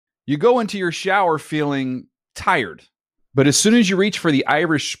You go into your shower feeling tired, but as soon as you reach for the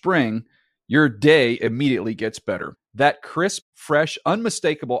Irish Spring, your day immediately gets better. That crisp, fresh,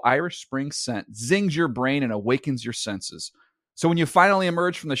 unmistakable Irish Spring scent zings your brain and awakens your senses. So when you finally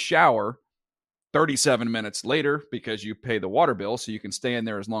emerge from the shower 37 minutes later, because you pay the water bill so you can stay in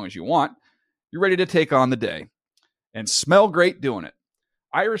there as long as you want, you're ready to take on the day and smell great doing it.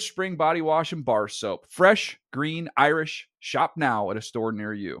 Irish Spring Body Wash and Bar Soap. Fresh, green, Irish. Shop now at a store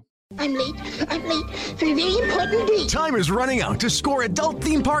near you. I'm late for a very important date. Time is running out to score adult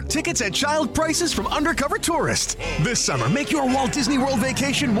theme park tickets at child prices from Undercover Tourist. This summer, make your Walt Disney World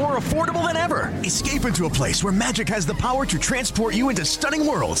vacation more affordable than ever. Escape into a place where magic has the power to transport you into stunning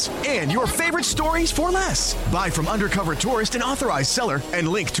worlds and your favorite stories for less. Buy from Undercover Tourist, an authorized seller, and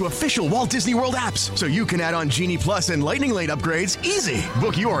link to official Walt Disney World apps so you can add on Genie Plus and Lightning Lane upgrades easy.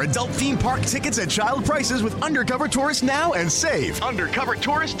 Book your adult theme park tickets at child prices with Undercover Tourist now and save.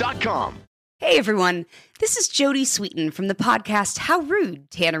 UndercoverTourist.com. Hey everyone, this is Jodie Sweetin from the podcast How Rude,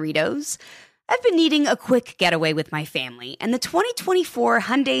 Tanneritos. I've been needing a quick getaway with my family, and the 2024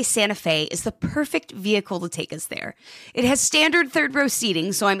 Hyundai Santa Fe is the perfect vehicle to take us there. It has standard third-row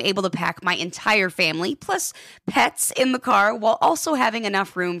seating, so I'm able to pack my entire family, plus pets, in the car, while also having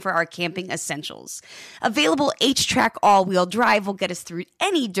enough room for our camping essentials. Available H-Track all-wheel drive will get us through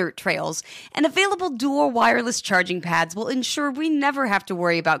any dirt trails, and available dual wireless charging pads will ensure we never have to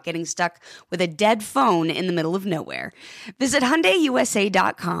worry about getting stuck with a dead phone in the middle of nowhere. Visit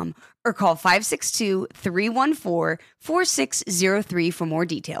HyundaiUSA.com or call 562-314-4603 for more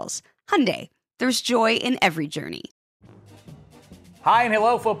details. Hyundai, there's joy in every journey. Hi and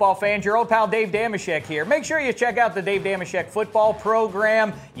hello, football fans. Your old pal Dave Damashek here. Make sure you check out the Dave Damashek football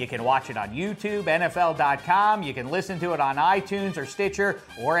program. You can watch it on YouTube, NFL.com. You can listen to it on iTunes or Stitcher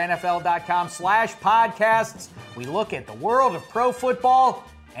or NFL.com/podcasts. We look at the world of pro football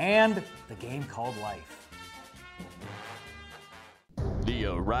and the game called life. The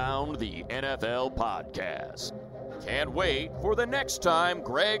Around the NFL podcast. Can't wait for the next time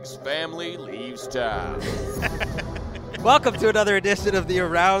Greg's family leaves town. Welcome to another edition of the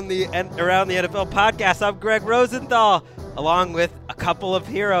Around the NFL podcast. I'm Greg Rosenthal, along with a couple of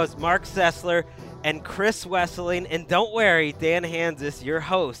heroes, Mark Sessler and Chris Wesseling. And don't worry, Dan Hansis, your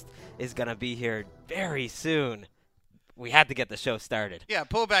host, is going to be here very soon. We had to get the show started. Yeah,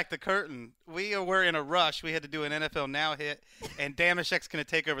 pull back the curtain. We were in a rush. We had to do an NFL Now hit, and Damashek's going to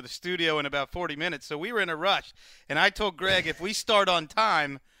take over the studio in about 40 minutes. So we were in a rush. And I told Greg, if we start on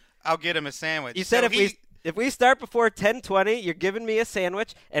time, I'll get him a sandwich. You said if we start before 10:20, you're giving me a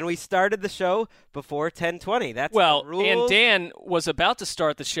sandwich, and we started the show before 10:20. That's the rules. And Dan was about to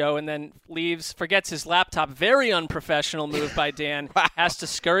start the show and then leaves, forgets his laptop. Very unprofessional move by Dan. Wow. Has to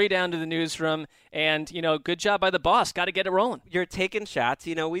scurry down to the newsroom, and, good job by the boss. Got to get it rolling. You're taking shots.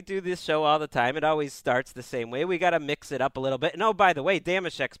 We do this show all the time. It always starts the same way. We got to mix it up a little bit. And, by the way,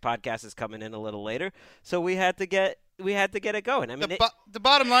 Damashek's podcast is coming in a little later, so we had to get it going. I mean, the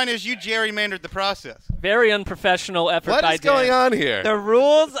bottom line is you gerrymandered the process. Very unprofessional effort by Dan. What is going on here? The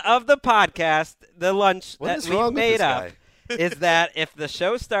rules of the podcast, the lunch what that is we wrong made with this up, guy? is that if the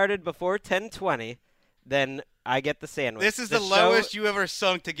show started before 10:20, then I get the sandwich. This is the lowest you ever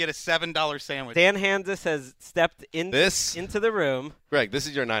sunk to get a $7 sandwich. Dan Hansis has stepped into the room. Greg, this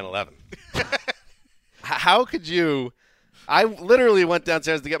is your 9/11. How could you? I literally went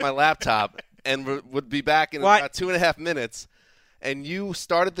downstairs to get my laptop and would be back in about 2.5 minutes, and you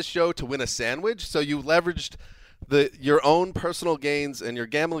started the show to win a sandwich, so you leveraged your own personal gains and your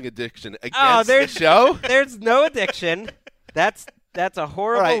gambling addiction against the show? There's no addiction. That's a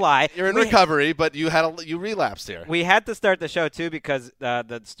horrible lie. You're in recovery, but you relapsed here. We had to start the show too because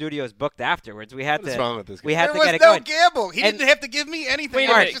the studio is booked afterwards. What is wrong with this guy? We had there to was get it no going. gamble. He didn't have to give me anything. Wait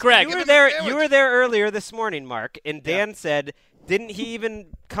a minute, Greg. You were there earlier this morning, Mark, and Dan said, didn't he even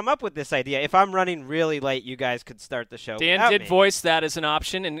come up with this idea? If I'm running really late, you guys could start the show. Dan did voice that as an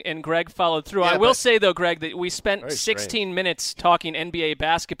option, and Greg followed through. Yeah, I will say, though, Greg, that we spent 16 strange. minutes talking NBA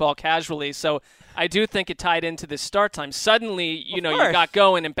basketball casually, so I do think it tied into the start time. Suddenly, you got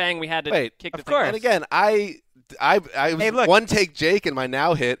going, and bang, we had to kick the thing off. And again, I was one take Jake in my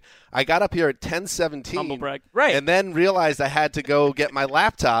Now hit. I got up here at 10:17. Humble brag. Right. And then realized I had to go get my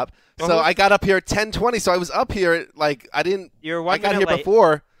laptop. So I got up here at 10:20. So I was up here at, I got here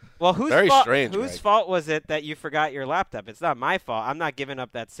before. Well, whose Greg. fault was it that you forgot your laptop? It's not my fault. I'm not giving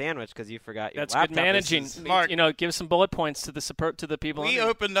up that sandwich because you forgot your laptop. That's good managing. Mark, give some bullet points to the people. We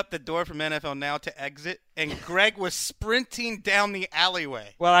opened up the door from NFL Now to exit, and Greg was sprinting down the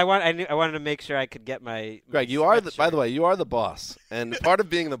alleyway. Well, I wanted to make sure I could get my. Greg, by the way, you are the boss, and part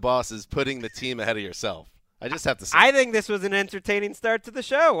of being the boss is putting the team ahead of yourself. I just have to say. I think this was an entertaining start to the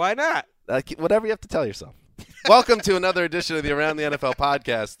show. Why not? Whatever you have to tell yourself. Welcome to another edition of the Around the NFL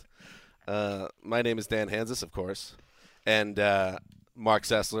podcast. My name is Dan Hansis, of course, and Mark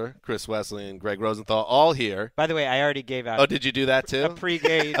Sessler, Chris Wesley, and Greg Rosenthal, all here. By the way, I already gave out. Oh, did you do that too? A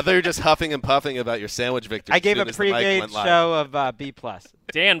pre-game. I thought you were just huffing and puffing about your sandwich victory. I gave a pre-game show of B+.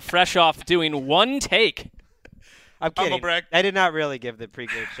 Dan, fresh off doing one take. I'm kidding. I did not really give the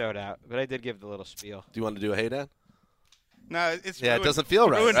pre-game shout out, but I did give the little spiel. Do you want to do a hey, Dan? No, it's it doesn't feel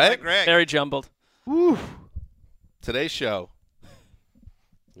right? Greg. Very jumbled. Woo. Today's show.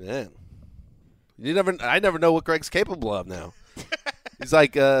 Man. I never know what Greg's capable of now. He's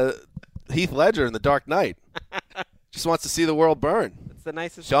like Heath Ledger in The Dark Knight. Just wants to see the world burn. It's the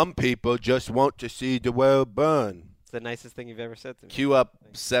nicest. Some people just want to see the world burn. It's the nicest thing you've ever said to me. Cue up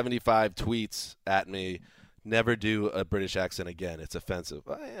 75 tweets at me. Never do a British accent again. It's offensive.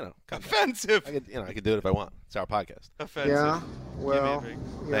 Well, offensive. I could do it if I want. It's our podcast. Offensive. Yeah. Well,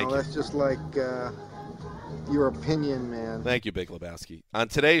 that's just like your opinion, man. Thank you, Big Lebowski. On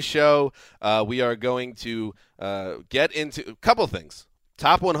today's show, we are going to get into a couple of things.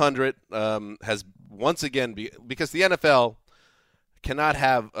 Top 100 has once again, because the NFL cannot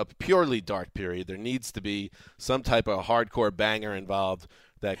have a purely dark period. There needs to be some type of hardcore banger involved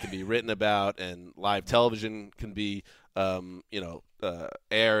that can be written about, and live television can be,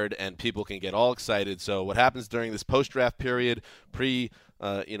 aired, and people can get all excited. So what happens during this post-draft period,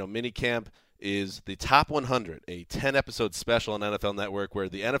 mini camp, is the Top 100, a 10-episode special on NFL Network where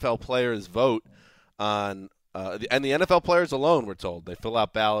the NFL players vote on, and the NFL players alone, we're told. They fill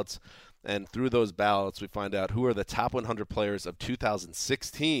out ballots, and through those ballots we find out who are the top 100 players of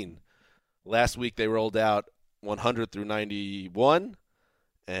 2016. Last week they rolled out 100 through 91,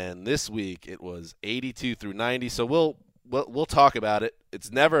 and this week it was 82 through 90. So we'll talk about it.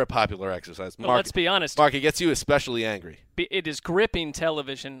 It's never a popular exercise. Mark, well, let's be honest. Mark, it gets you especially angry. It is gripping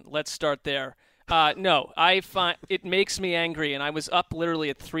television. Let's start there. No, I find it makes me angry, and I was up literally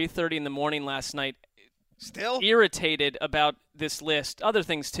at 3:30 in the morning last night. Still irritated about this list. Other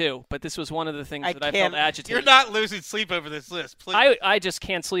things too, but this was one of the things that I felt agitated. You're not losing sleep over this list, please. I just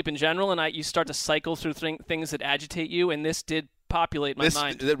can't sleep in general, and you start to cycle through things that agitate you, and this did populate my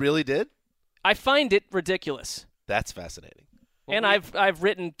mind. It really did? I find it ridiculous. That's fascinating. And I've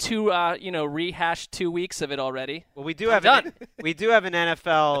written rehashed 2 weeks of it already. Well, we do have an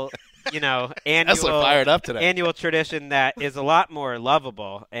NFL, fired up today. annual tradition that is a lot more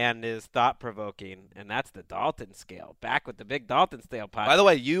lovable and is thought-provoking, and that's the Dalton scale. Back with the big Dalton scale podcast. By the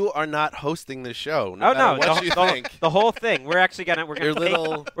way, you are not hosting the show. The whole thing. We're actually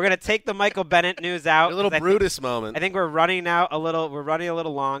gonna take the Michael Bennett news out. Your little Brutus moment. I think we're running a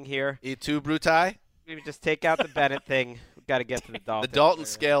little long here. E2 Brutai. Maybe just take out the Bennett thing. We've got to get to the Dalton. The Dalton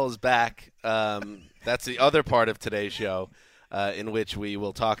scale is back. That's the other part of today's show, in which we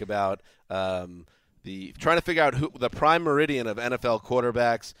will talk about trying to figure out who the prime meridian of NFL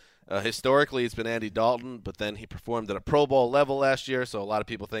quarterbacks. Historically, it's been Andy Dalton, but then he performed at a Pro Bowl level last year, so a lot of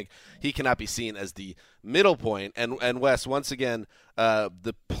people think he cannot be seen as the middle point. And Wes, once again,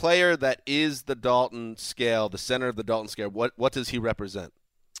 the player that is the Dalton scale, the center of the Dalton scale, what does he represent?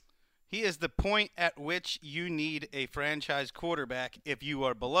 He is the point at which you need a franchise quarterback if you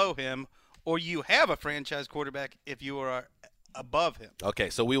are below him, or you have a franchise quarterback if you are above him. Okay,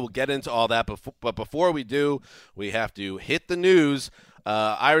 so we will get into all that, but before we do, we have to hit the news.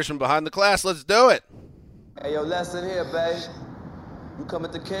 Irishman behind the class, let's do it. Hey, yo, lesson here, babe. You come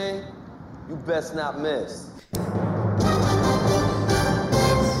at the king, you best not miss.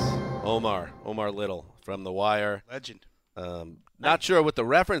 Omar Little from The Wire. Legend. Not sure what the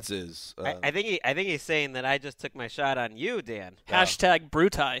reference is. I think he's saying that I just took my shot on you, Dan. Hashtag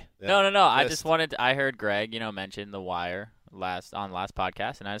Brutai. Yeah. No. I heard Greg, mention The Wire on last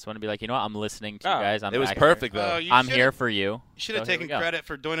podcast, and I just want to be like, I'm listening to you guys. It was perfect, though. I'm here for you. You should have taken credit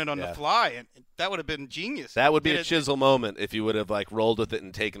for doing it on the fly, and that would have been genius. That would be a chisel moment if you would have rolled with it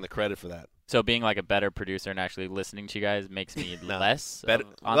and taken the credit for that. So being a better producer and actually listening to you guys makes me less.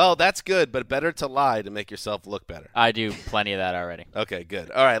 Well, that's good, but better to lie to make yourself look better. I do plenty of that already. Okay,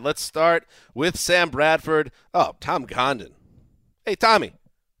 good. All right, let's start with Sam Bradford. Oh, Tom Condon. Hey, Tommy,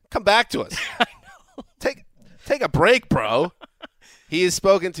 come back to us. I know. Take a break, bro. He has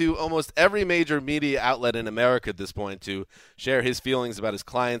spoken to almost every major media outlet in America at this point to share his feelings about his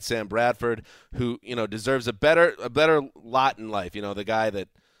client, Sam Bradford, who deserves a better lot in life. The guy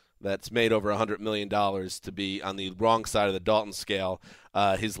that's made over $100 million to be on the wrong side of the Dalton scale.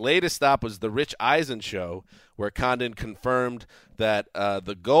 His latest stop was the Rich Eisen show, where Condon confirmed that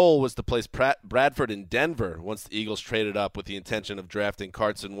the goal was to place Bradford in Denver once the Eagles traded up with the intention of drafting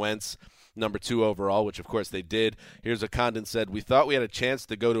Carson Wentz. number 2 overall, which of course they did. Here's what Condon said: "We thought we had a chance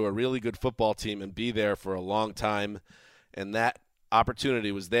to go to a really good football team and be there for a long time, and that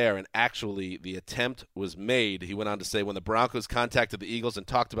opportunity was there, and actually the attempt was made." He went on to say, when the Broncos contacted the Eagles and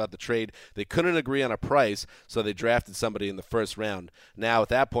talked about the trade, they couldn't agree on a price, so they drafted somebody in the first round. Now, at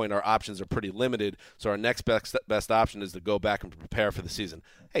that point, our options are pretty limited, so our next best option is to go back and prepare for the season.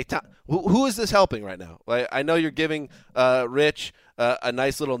 Hey, Tom, who is this helping right now? I know you're giving Rich a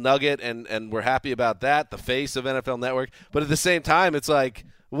nice little nugget, and we're happy about that, the face of NFL Network, but at the same time, it's like,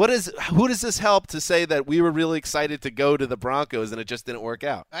 who does this help to say that we were really excited to go to the Broncos and it just didn't work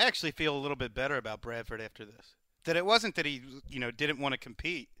out? I actually feel a little bit better about Bradford after this. That it wasn't that he, didn't want to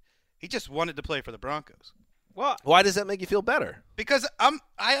compete. He just wanted to play for the Broncos. Well, why does that make you feel better? Because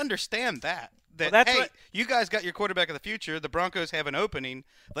I understand that. You guys got your quarterback of the future. The Broncos have an opening.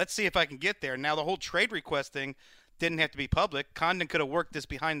 Let's see if I can get there. Now, the whole trade request thing didn't have to be public. Condon could have worked this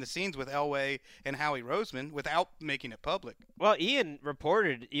behind the scenes with Elway and Howie Roseman without making it public. Well, Ian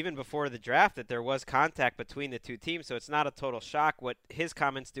reported even before the draft that there was contact between the two teams, so it's not a total shock. What his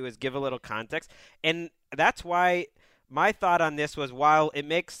comments do is give a little context, and that's why my thought on this was, while it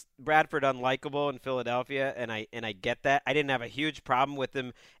makes Bradford unlikable in Philadelphia, and I get that, I didn't have a huge problem with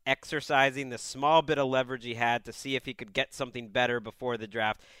him exercising the small bit of leverage he had to see if he could get something better before the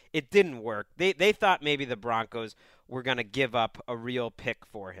draft. It didn't work. They thought maybe the Broncos were going to give up a real pick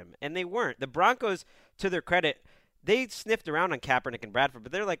for him, and they weren't. The Broncos, to their credit, they sniffed around on Kaepernick and Bradford,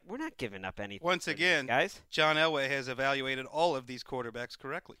 but they're like, we're not giving up anything. Once again, guys, John Elway has evaluated all of these quarterbacks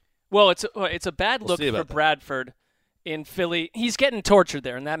correctly. Well, it's a bad look for Bradford in Philly. He's getting tortured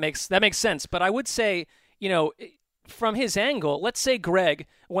there, and that makes sense. But I would say, from his angle, let's say Greg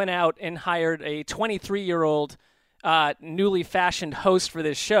went out and hired a 23-year-old newly fashioned host for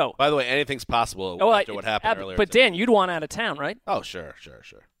this show. By the way, anything's possible after what happened earlier. But Dan, you'd want out of town, right? Oh, sure.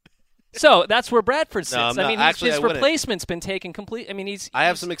 So that's where Bradford sits. No, his replacement's been taken complete. I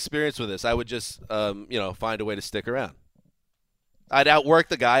have some experience with this. I would just, find a way to stick around. I'd outwork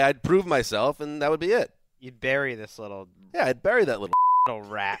the guy. I'd prove myself, and that would be it. You'd bury this little... Yeah, I'd bury that little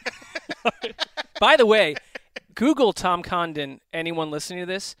rat. By the way, Google Tom Condon. Anyone listening to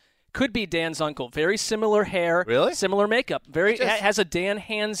this could be Dan's uncle. Very similar hair. Really? Similar makeup. Has a Dan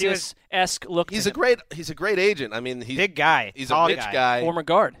Hansis-esque look to him. He's a great agent. He's big guy. He's a rich guy. Former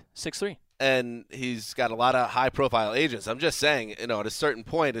guard, 6'3". And he's got a lot of high-profile agents. I'm just saying, at a certain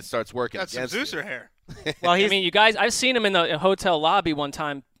point, it starts working against you. Got some Zeusser hair. Well, you guys, I've seen him in the hotel lobby one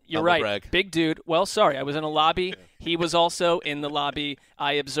time. You're right. Brag. Big dude. Well, sorry. I was in a lobby. He was also in the lobby.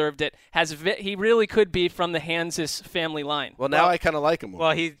 I observed it. He really could be from the Hansis family line. Well, now I kind of like him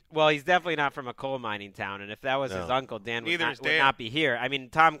more. Well, he's definitely not from a coal mining town, and if that was his uncle, Dan would not be here.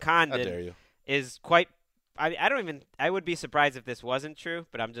 Tom Condon is quite – I would be surprised if this wasn't true,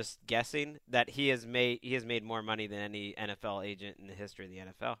 but I'm just guessing that he has made more money than any NFL agent in the history of the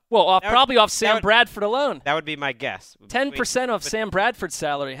NFL. Well, probably off Sam Bradford alone. That would be my guess. 10% of Sam Bradford's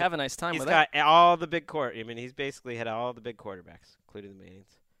salary. Have a nice time with that. He's got all the big he's basically had all the big quarterbacks, including the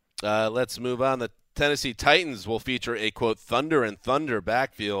Mannings. Let's move on. The Tennessee Titans will feature a, quote, thunder and thunder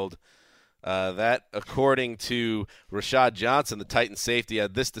backfield. That, according to Rashad Johnson, the Titans safety,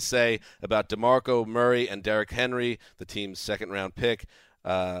 had this to say about DeMarco Murray and Derrick Henry, the team's second-round pick.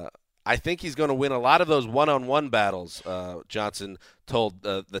 I think he's going to win a lot of those one-on-one battles, Johnson told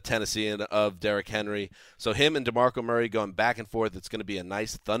the Tennessean of Derrick Henry. So him and DeMarco Murray going back and forth, it's going to be a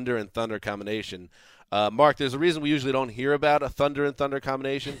nice thunder and thunder combination. Mark, there's a reason we usually don't hear about a thunder and thunder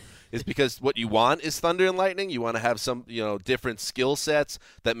combination. Is because what you want is thunder and lightning. You want to have some, different skill sets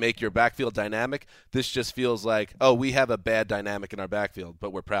that make your backfield dynamic. This just feels like, we have a bad dynamic in our backfield,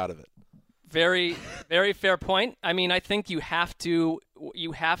 but we're proud of it. Very, very fair point. I think you have to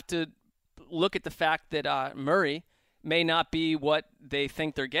look at the fact that Murray may not be what they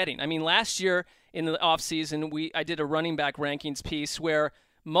think they're getting. Last year in the offseason, I did a running back rankings piece where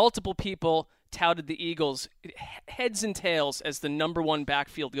multiple people touted the Eagles heads and tails as the number one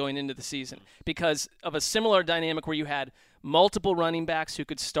backfield going into the season because of a similar dynamic where you had multiple running backs who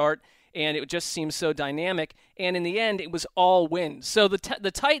could start, and it just seemed so dynamic. And in the end, it was all wins. So the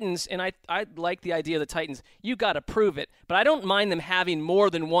Titans, and I like the idea of the Titans, you got to prove it. But I don't mind them having more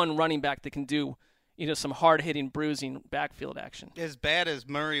than one running back that can do some hard-hitting, bruising backfield action. As bad as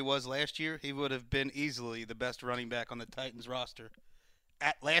Murray was last year, he would have been easily the best running back on the Titans roster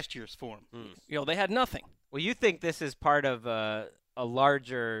at last year's form. They had nothing. Well, you think this is part of a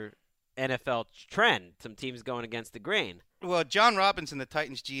larger NFL trend, some teams going against the grain. Well, John Robinson, the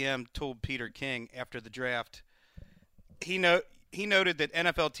Titans GM, told Peter King after the draft, he noted that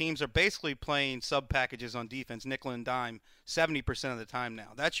NFL teams are basically playing sub packages on defense, nickel and dime, 70% of the time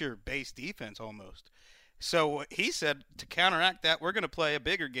now. That's your base defense almost. So he said to counteract that, we're going to play a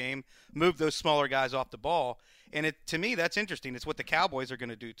bigger game, move those smaller guys off the ball. And to me, that's interesting. It's what the Cowboys are going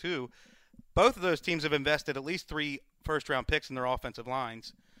to do too. Both of those teams have invested at least 3 first-round picks in their offensive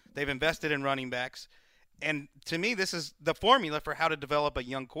lines. They've invested in running backs. And to me, this is the formula for how to develop a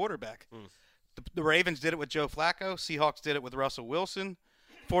young quarterback. The Ravens did it with Joe Flacco. Seahawks did it with Russell Wilson.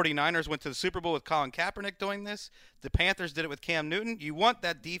 49ers went to the Super Bowl with Colin Kaepernick doing this. The Panthers did it with Cam Newton. You want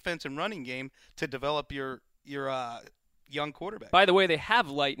that defense and running game to develop your young quarterback. By the way, they have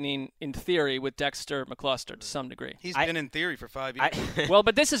lightning in theory with Dexter McCluster to some degree. He's been in theory for 5 years. Well,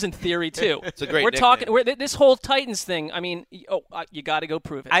 but this is in theory too. It's a great We're nickname. talking this whole Titans thing. I mean, you got to go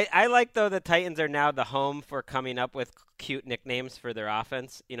prove it. I like, though, the Titans are now the home for coming up with cute nicknames for their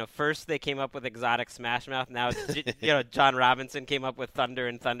offense. First they came up with Exotic Smash Mouth. Now, John Robinson came up with Thunder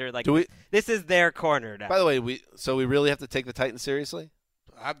and Thunder. This is their corner now. By the way, we really have to take the Titans seriously?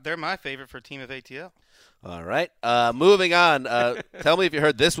 They're my favorite for team of ATL. All right. Moving on. Tell me if you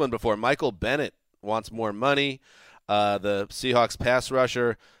heard this one before. Michael Bennett wants more money. The Seahawks pass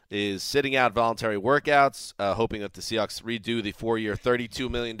rusher is sitting out voluntary workouts, hoping that the Seahawks redo the 4-year, $32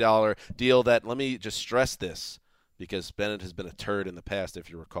 million deal that, let me just stress this, because Bennett has been a turd in the past, if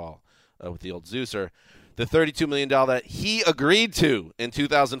you recall, with the old Zeuser. The $32 million that he agreed to in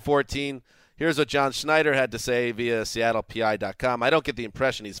 2014. Here's what John Schneider had to say via SeattlePI.com. I don't get the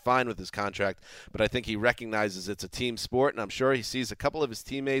impression he's fine with his contract, but I think he recognizes it's a team sport, and I'm sure he sees a couple of his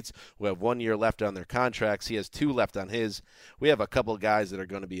teammates who have 1 year left on their contracts. He has 2 left on his. We have a couple of guys that are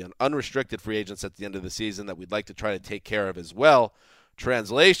going to be unrestricted free agents at the end of the season that we'd like to try to take care of as well.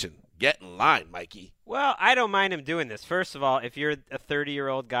 Translation, get in line, Mikey. Well, I don't mind him doing this. First of all, if you're a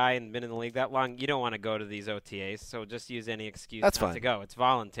 30-year-old guy and been in the league that long, you don't want to go to these OTAs, so just use any excuse not to go. It's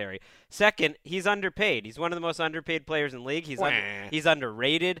voluntary. Second, he's underpaid. He's one of the most underpaid players in the league. He's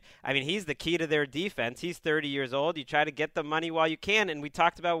underrated. I mean, he's the key to their defense. He's 30 years old. You try to get the money while you can, and we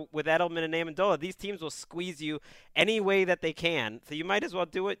talked about with Edelman and Amendola, these teams will squeeze you any way that they can, so you might as well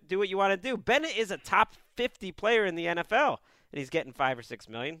do what you want to do. Bennett is a top 50 player in the NFL. And he's getting $5 or $6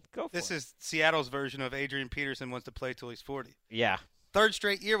 million. Go for it. This is Seattle's version of Adrian Peterson wants to play till he's 40. Yeah. Third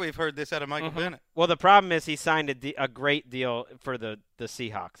straight year we've heard this out of Michael Bennett. Well, the problem is he signed a great deal for the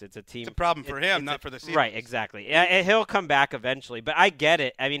Seahawks. It's a team. It's a problem for him, not for the Seahawks. Right, exactly. Yeah, he'll come back eventually, but I get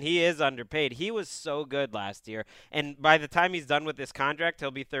it. I mean, he is underpaid. He was so good last year, and by the time he's done with this contract,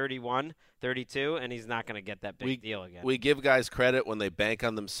 he'll be 31, 32, and he's not going to get that big deal again. We give guys credit when they bank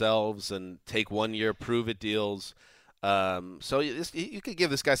on themselves and take 1 year prove-it deals. So you could give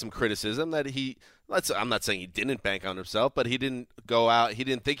this guy some criticism that I'm not saying he didn't bank on himself, but he didn't go out. He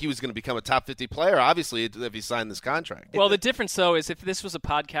didn't think he was going to become a top 50 player, obviously, if he signed this contract. Well, the difference, though, is if this was a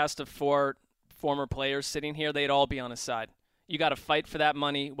podcast of 4 former players sitting here, they'd all be on his side. You got to fight for that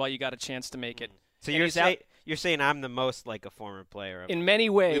money while you got a chance to make it. So you're saying I'm the most like a former player. In many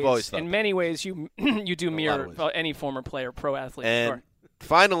ways, We've always thought in many ways, you do mirror any former player, pro athlete. And sure.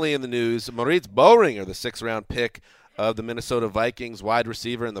 finally in the news, Moritz Boehringer, the 6th-round pick of the Minnesota Vikings, wide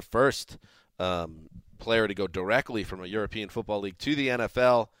receiver and the first player to go directly from a European Football League to the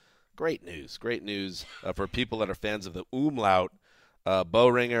NFL. Great news for people that are fans of the umlaut.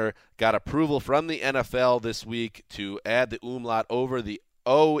 Boehringer got approval from the NFL this week to add the umlaut over the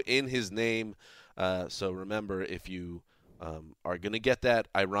O in his name. So remember, if you are going to get that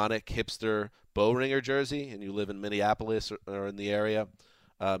ironic hipster Boehringer jersey and you live in Minneapolis or in the area,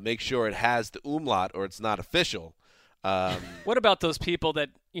 make sure it has the umlaut or it's not official. What about those people that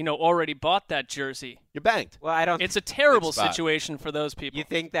already bought that jersey? You're banked. Well, I don't. It's a terrible situation for those people. You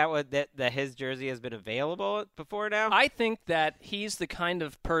think that his jersey has been available before now? I think that he's the kind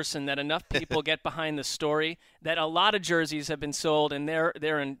of person that enough people get behind the story that a lot of jerseys have been sold and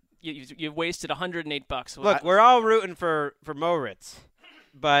they're in. You've wasted $108. Look, we're all rooting for Moritz.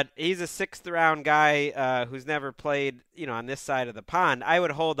 But he's a 6th-round guy who's never played, on this side of the pond. I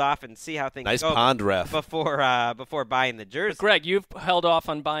would hold off and see how things go. Nice pond ref. Before buying the jersey. But Greg, you've held off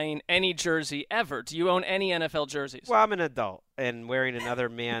on buying any jersey ever. Do you own any NFL jerseys? Well, I'm an adult, and wearing another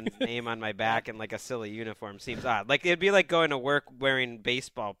man's name on my back and like a silly uniform seems odd. Like it'd be like going to work wearing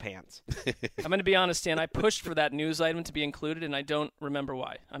baseball pants. I'm going to be honest, Dan. I pushed for that news item to be included, and I don't remember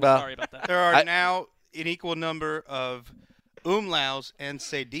why. I'm sorry about that. There are now an equal number of umlauts and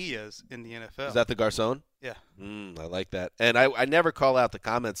cedillas in the NFL. Is that the Garcon? Yeah. I like that. And I never call out the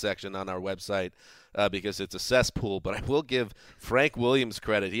comment section on our website because it's a cesspool, but I will give Frank Williams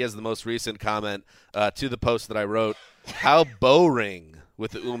credit. He has the most recent comment to the post that I wrote. How Boehring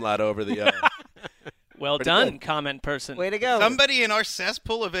with the umlaut over the O. Well done, comment person. Way to go. Somebody in our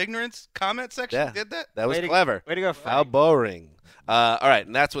cesspool of ignorance comment section did that? That was clever. Way to go, How boring. All right,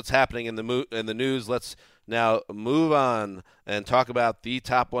 and that's what's happening in the news. Let's now move on and talk about the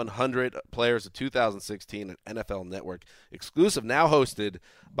top 100 players of 2016 at NFL Network exclusive, now hosted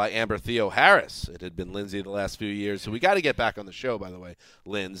by Amber Theo-Harris. It had been Lindsay the last few years, so we got to get back on the show, by the way,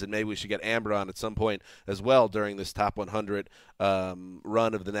 Linz, and maybe we should get Amber on at some point as well during this top 100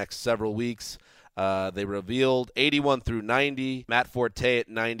 run of the next several weeks. They revealed 81 through 90, Matt Forte at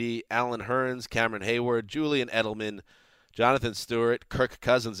 90, Alan Hearns, Cameron Hayward, Julian Edelman, Jonathan Stewart, Kirk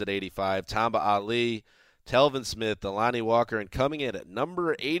Cousins at 85, Tamba Ali, Telvin Smith, Delanie Walker, and coming in at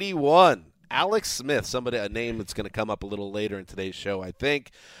number 81, Alex Smith, a name that's going to come up a little later in today's show, I think.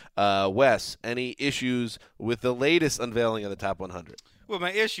 Wes, any issues with the latest unveiling of the top 100? Well,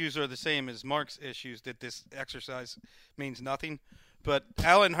 my issues are the same as Mark's issues, that this exercise means nothing. But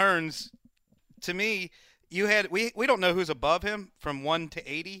Alan Hearns, to me, we don't know who's above him from 1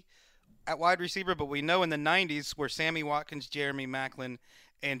 to 80 at wide receiver, but we know in the 90s were Sammy Watkins, Jeremy Maclin,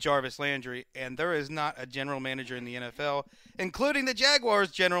 and Jarvis Landry, and there is not a general manager in the NFL, including the Jaguars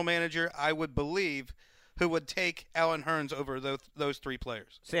general manager, I would believe, who would take Alan Hearns over those three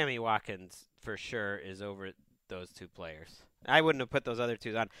players. Sammy Watkins, for sure, is over those two players. I wouldn't have put those other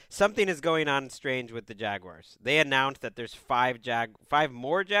two on. Something is going on strange with the Jaguars. They announced that there's five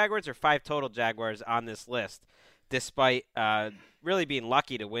more Jaguars or 5 total Jaguars on this list, despite really being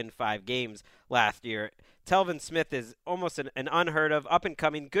lucky to win 5 games last year. Telvin Smith is almost an unheard of,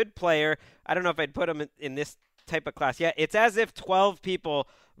 up-and-coming, good player. I don't know if I'd put him in this type of class yet. It's as if 12 people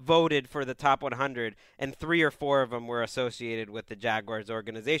voted for the top 100, and 3 or 4 of them were associated with the Jaguars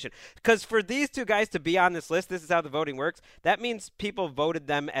organization. Because for these two guys to be on this list, this is how the voting works, that means people voted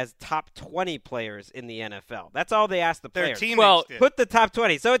them as top 20 players in the NFL. That's all they asked the players. Their teammates did. Put the top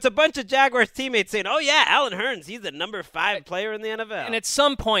 20. So it's a bunch of Jaguars teammates saying, oh, yeah, Alan Hearns, he's the number 5 player in the NFL. And at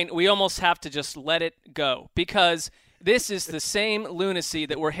some point, we almost have to just let it go, because this is the same lunacy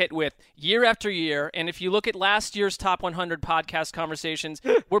that we're hit with year after year. And if you look at last year's Top 100 podcast conversations,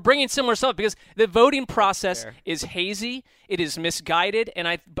 we're bringing similar stuff because the voting process is hazy, it is misguided, and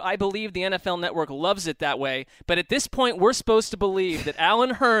I believe the NFL Network loves it that way. But at this point, we're supposed to believe that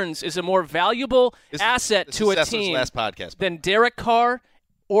Alan Hearns is a more valuable asset to a team than Derek Carr,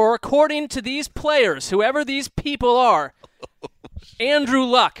 or according to these players, whoever these people are, Andrew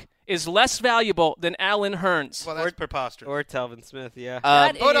Luck is less valuable than Alan Hearns. Well, that's preposterous. Or Telvin Smith, yeah.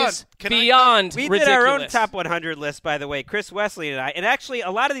 That is beyond We ridiculous. did our own top 100 list, by the way, Chris Wesley and I. And actually,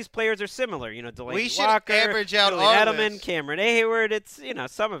 a lot of these players are similar. You know, Delanie Walker, average out Julian our Edelman, list. Cameron Hayward. It's,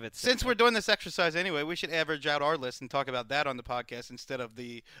 some of it's similar. Since we're doing this exercise anyway, we should average out our list and talk about that on the podcast instead of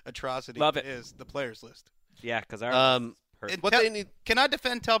the atrocity that is the players list. Yeah, because our Can I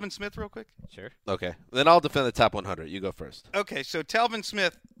defend Telvin Smith real quick? Sure. Okay. Then I'll defend the top 100. You go first. Okay, so Telvin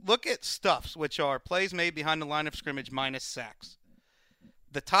Smith, look at stuffs, which are plays made behind the line of scrimmage minus sacks.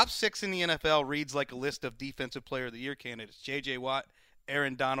 The top 6 in the NFL reads like a list of Defensive Player of the Year candidates. J.J. Watt,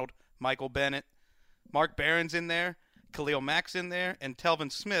 Aaron Donald, Michael Bennett, Mark Barron's in there, Khalil Mack's in there, and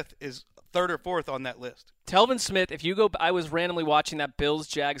Telvin Smith is 3rd or 4th on that list. Telvin Smith, if you go, I was randomly watching that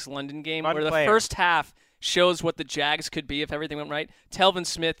Bills-Jags London game where the player. first half shows what the Jags could be if everything went right. Telvin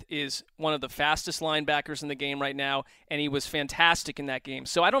Smith is one of the fastest linebackers in the game right now, and he was fantastic in that game.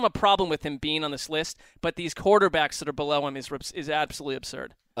 So I don't have a problem with him being on this list, but these quarterbacks that are below him is absolutely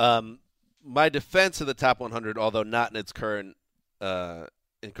absurd. My defense of the top 100, although not in its current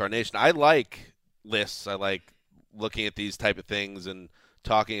incarnation, I like lists. I like looking at these type of things and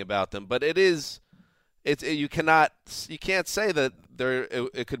talking about them, but you can't say that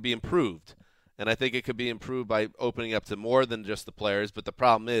it could be improved. And I think it could be improved by opening up to more than just the players. But the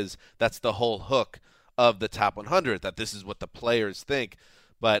problem is that's the whole hook of the top 100, that this is what the players think.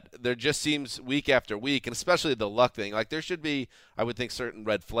 But there just seems week after week, and especially the Luck thing, like there should be, I would think, certain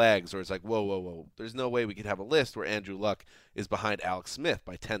red flags where it's like, whoa. There's no way we could have a list where Andrew Luck is behind Alex Smith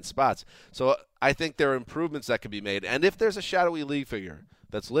by 10 spots. So I think there are improvements that could be made. And if there's a shadowy league figure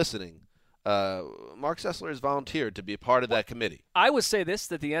that's listening, Mark Sessler has volunteered to be a part of that committee. I would say this,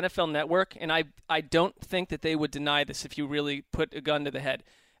 that the NFL Network, and I don't think that they would deny this if you really put a gun to the head,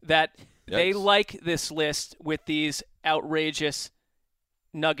 that they like this list with these outrageous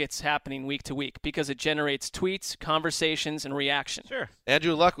nuggets happening week to week because it generates tweets, conversations, and reaction. Sure.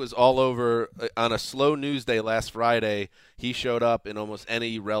 Andrew Luck was all over on a slow news day last Friday. He showed up in almost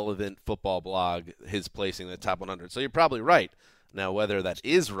any relevant football blog, his placing in the top 100. So you're probably right. Now, whether that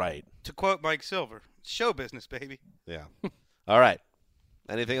is right. To quote Mike Silver, show business, baby. Yeah. All right.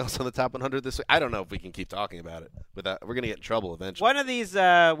 Anything else on the top 100 this week? I don't know if we can keep talking about it. We're going to get in trouble eventually. One of these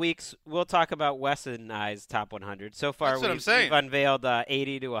weeks, we'll talk about Wes and I's top 100. So far, That's what I'm saying. we've unveiled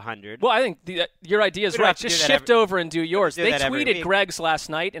 80 to 100. Well, I think your idea is right. Just shift over and do yours. They tweeted Greg's last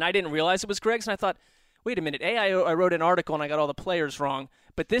night, and I didn't realize it was Greg's, and I thought, wait a minute. I wrote an article, and I got all the players wrong.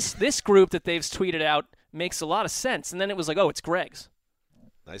 But this group that they've tweeted out makes a lot of sense. And then it was like, oh, it's Greg's.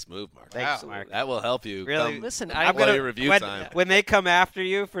 Nice move, Mark. Thanks, Mark. That will help you. Really? Listen, I'm going to review time. When they come after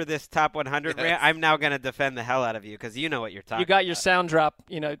you for this top 100 rant, I'm now going to defend the hell out of you because you know what you're talking about. You got your sound drop.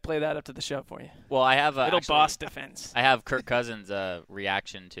 Play that up to the show for you. Well, I have little boss defense. I have Kirk Cousins'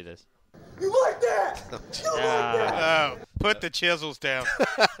 reaction to this. You like that? You like that? Oh, put the chisels down.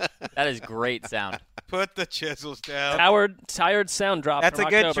 That is great sound. Put the chisels down. Tired sound drop. That's a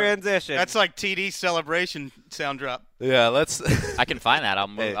good transition. That's like TD celebration sound drop. Yeah, let's. I can find that.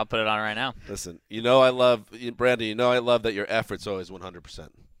 I'll put it on right now. Listen, I love Brandon. I love that your effort's always 100%.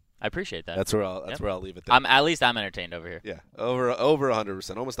 I appreciate that. That's where I'll leave it. There. At least I'm entertained over here. Yeah, over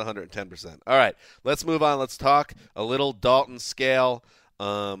 100%, almost 110%. All right, let's move on. Let's talk a little Dalton scale.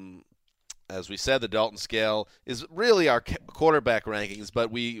 As we said, the Dalton scale is really our quarterback rankings,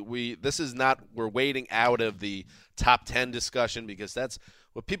 but we're waiting out of the top 10 discussion because that's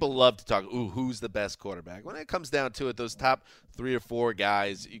what people love to talk. Ooh, who's the best quarterback? When it comes down to it, those top 3 or 4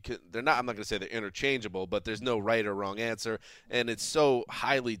 guys, they're not. I'm not going to say they're interchangeable, but there's no right or wrong answer, and it's so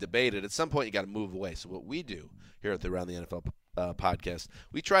highly debated. At some point, you got to move away. So what we do here at the Around the NFL podcast,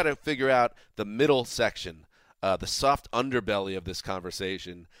 we try to figure out the middle section, the soft underbelly of this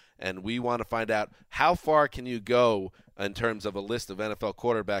conversation. And we want to find out how far can you go in terms of a list of NFL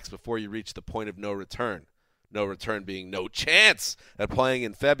quarterbacks before you reach the point of no return. No return being no chance at playing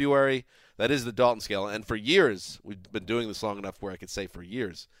in February. That is the Dalton scale. And for years, we've been doing this long enough where I could say for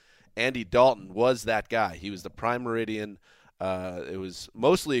years, Andy Dalton was that guy. He was the prime meridian. It was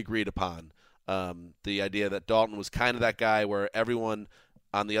mostly agreed upon. The idea that Dalton was kind of that guy where everyone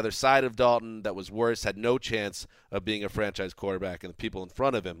on the other side of Dalton that was worse had no chance of being a franchise quarterback, and the people in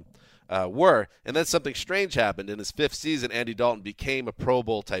front of him were. And then something strange happened. In his 5th season, Andy Dalton became a Pro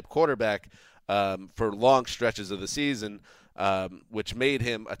Bowl-type quarterback for long stretches of the season, which made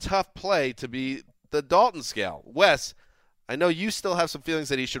him a tough play to be the Dalton scale. Wes, I know you still have some feelings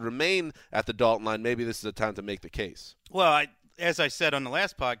that he should remain at the Dalton line. Maybe this is a time to make the case. Well, as I said on the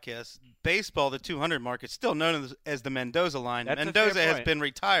last podcast, baseball, the 200 mark, is still known as the Mendoza line. That's Mendoza has been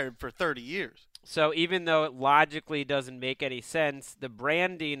retired for 30 years. So even though it logically doesn't make any sense, the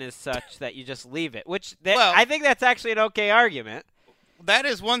branding is such that you just leave it, I think that's actually an okay argument. That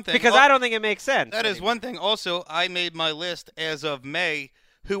is one thing. Because I don't think it makes sense. That is one thing. Also, I made my list as of May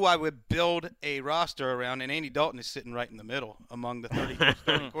who I would build a roster around, and Andy Dalton is sitting right in the middle among the 30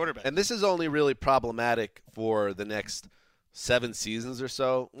 quarterbacks. And this is only really problematic for the next 7 seasons or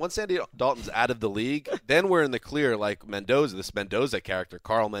so. Once Andy Dalton's out of the league, then we're in the clear like Mendoza, this Mendoza character,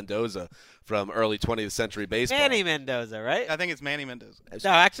 Carl Mendoza from early 20th century baseball. Manny Mendoza, right? I think it's Manny Mendoza. No,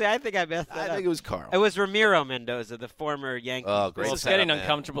 actually, I think I messed that up. I think it was Carl. It was Ramiro Mendoza, the former Yankee. Oh, great. It's getting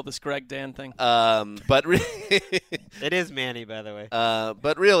uncomfortable, this Greg Dan thing. But it is Manny, by the way.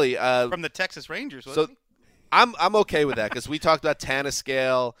 But really, from the Texas Rangers, wasn't he? I'm okay with that because we talked about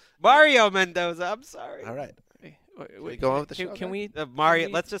Tanascale. Mario Mendoza, I'm sorry. All right. Can we go on with the show? Can we Mario?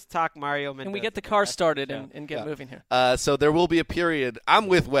 Let's just talk Mario Mendoza. Can we get the car started and get moving here? So there will be a period. I'm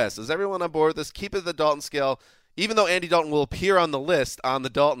with Wes. Is everyone on board with this? Keep it the Dalton scale, even though Andy Dalton will appear on the list on the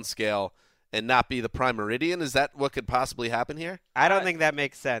Dalton scale and not be the prime meridian. Is that what could possibly happen here? I don't think that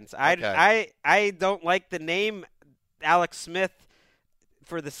makes sense. Okay. I don't like the name Alex Smith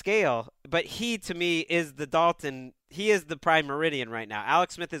for the scale, but he to me is the Dalton. He is the prime meridian right now.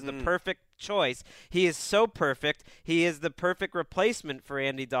 Alex Smith is the perfect choice. He is so perfect. He is the perfect replacement for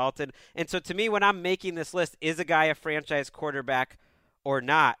Andy Dalton. And so to me, when I'm making this list, is a guy a franchise quarterback or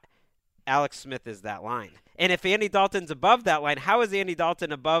not? Alex Smith is that line. And if Andy Dalton's above that line, how is Andy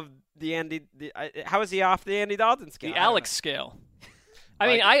Dalton above how is he off the Andy Dalton scale? The Alex scale. I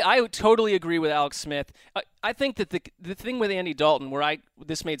mean, I totally agree with Alex Smith. I think that the thing with Andy Dalton, where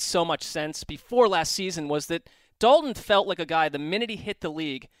this made so much sense before last season, was that Dalton felt like a guy, the minute he hit the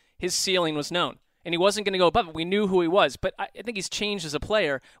league, his ceiling was known. And he wasn't going to go above it. We knew who he was. But I think he's changed as a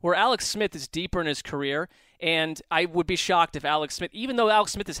player, where Alex Smith is deeper in his career. And I would be shocked if Alex Smith, even though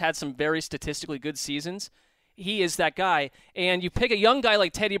Alex Smith has had some very statistically good seasons, he is that guy. And you pick a young guy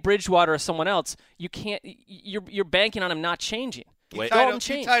like Teddy Bridgewater or someone else, you're banking on him not changing. You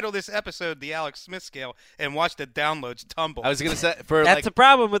title this episode the Alex Smith scale and watch the downloads tumble. I was going to say that's a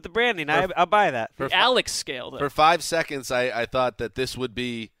problem with the branding. I'll buy that. The Alex scale, though. For 5 seconds, I thought that this would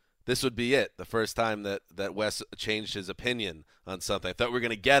be this would be it. The first time that Wes changed his opinion on something. I thought we were going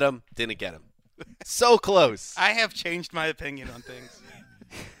to get him, didn't get him. So close. I have changed my opinion on things.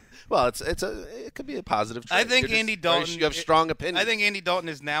 Well, it could be a positive trait. I think Andy Dalton. You have strong opinions. I think Andy Dalton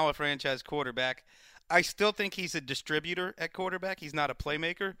is now a franchise quarterback. I still think he's a distributor at quarterback. He's not a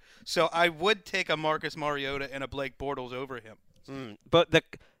playmaker. So I would take a Marcus Mariota and a Blake Bortles over him. But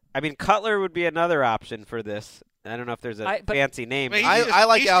Cutler would be another option for this. I don't know if there's a fancy name. I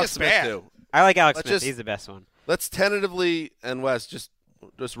like Alex Smith too. I like Alex Smith. He's the best one. Let's tentatively, and Wes, just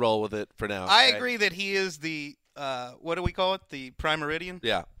roll with it for now. I agree that he is the what do we call it? The prime meridian.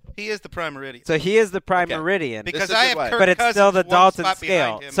 Yeah. He is the prime meridian. So he is the prime meridian. Because I have Kirk but it's Cousins still the Dalton spot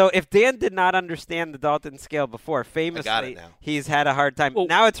scale. So if Dan did not understand the Dalton scale before, famously, he's had a hard time.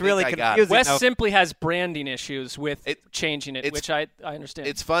 Now it's really confusing. Wes simply has branding issues with changing it, which I understand.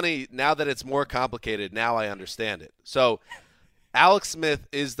 It's funny, now that it's more complicated, now I understand it. So Alex Smith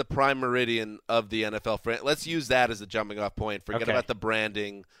is the prime meridian of the NFL. Let's use that as a jumping off point. Forget about the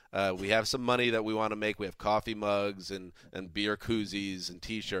branding. We have some money that we want to make. We have coffee mugs and beer koozies and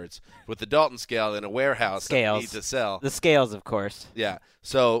T-shirts. With the Dalton scale in a warehouse that we need to sell. The scales, of course. Yeah.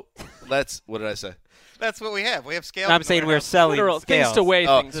 So what did I say? That's what we have. We have scales. I'm saying we're selling scales. Things to weigh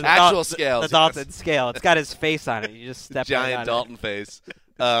things. Actual scales. The Dalton scale. It's got his face on it. You just step Giant right on Dalton face.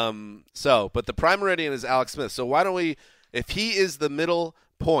 But the prime meridian is Alex Smith. So why don't we, if he is the middle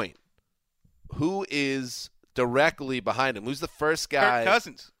point, who is directly behind him? Who's the first guy? Kirk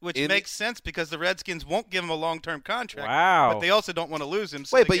Cousins, which makes sense because the Redskins won't give him a long-term contract. Wow. But they also don't want to lose him.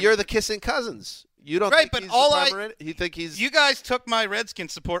 So wait, but you're the kissing Cousins. You don't think he's the primary? You think he's... You guys took my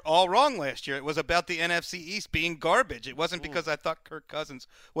Redskins support all wrong last year. It was about the NFC East being garbage. It wasn't because I thought Kirk Cousins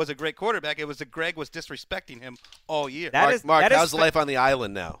was a great quarterback. It was that Greg was disrespecting him all year. Mark, how's life on the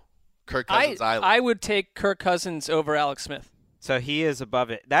island now? Kirk Cousins Island. I would take Kirk Cousins over Alex Smith. So he is above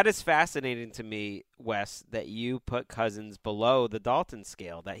it. That is fascinating to me, Wes, that you put Cousins below the Dalton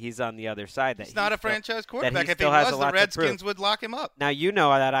scale, that he's on the other side. That he's not a franchise quarterback. If he was, the Redskins would lock him up. Now, you know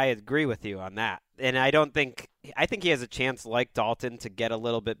that I agree with you on that. And I think he has a chance, like Dalton, to get a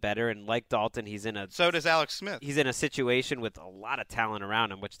little bit better. And like Dalton, so does Alex Smith. He's in a situation with a lot of talent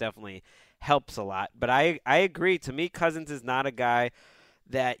around him, which definitely helps a lot. But I agree. To me, Cousins is not a guy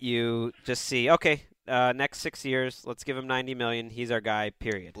that you just see, okay, next 6 years, let's give him $90 million. He's our guy,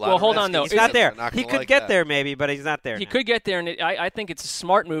 period. Well, hold on, though. He's not there. He could get there maybe, but he's not there. He could get there, and I think it's a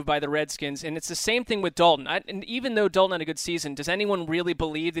smart move by the Redskins, and it's the same thing with Dalton. And even though Dalton had a good season, does anyone really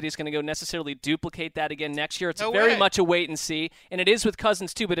believe that he's going to go necessarily duplicate that again next year? It's very much a wait and see, and it is with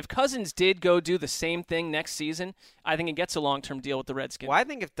Cousins too. But if Cousins did go do the same thing next season, I think he gets a long-term deal with the Redskins. Well, I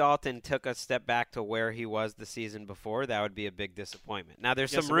think if Dalton took a step back to where he was the season before, that would be a big disappointment. Now,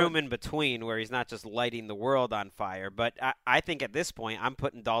 there's some room in between where he's not just lighting the world on fire, but I think at this point I'm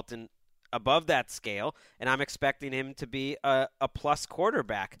putting Dalton above that scale, and I'm expecting him to be a plus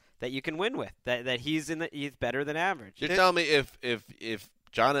quarterback that you can win with. That he's better than average. You're telling me if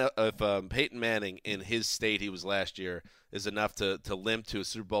Peyton Manning in his state he was last year is enough to limp to a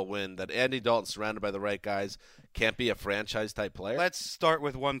Super Bowl win, that Andy Dalton, surrounded by the right guys, can't be a franchise-type player? Let's start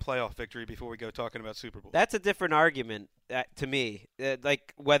with one playoff victory before we go talking about Super Bowl. That's a different argument to me,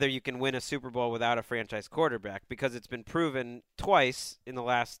 like whether you can win a Super Bowl without a franchise quarterback, because it's been proven twice in the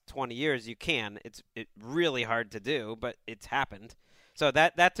last 20 years you can. It's really hard to do, but it's happened. So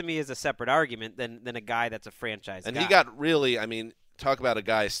that to me is a separate argument than a guy that's a franchise and guy. He got really, talk about a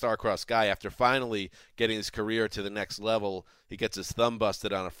guy, star-crossed guy. After finally getting his career to the next level, he gets his thumb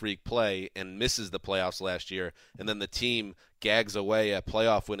busted on a freak play and misses the playoffs last year. And then the team gags away a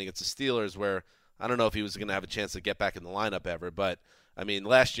playoff win against the Steelers, where I don't know if he was going to have a chance to get back in the lineup ever. But,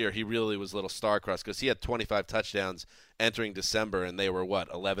 last year he really was a little star-crossed because he had 25 touchdowns entering December, and they were,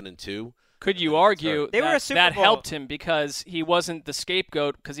 11-2? Could you argue that Bowl. helped him because he wasn't the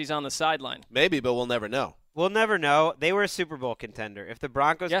scapegoat because he's on the sideline? Maybe, but we'll never know. We'll never know. They were a Super Bowl contender. If the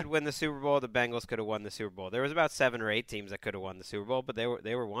Broncos could win the Super Bowl, the Bengals could have won the Super Bowl. There was about 7 or 8 teams that could have won the Super Bowl, but they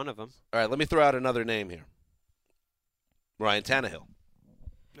were one of them. All right, let me throw out another name here. Ryan Tannehill.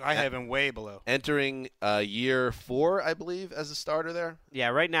 I have him way below. Entering year 4, I believe, as a starter there. Yeah,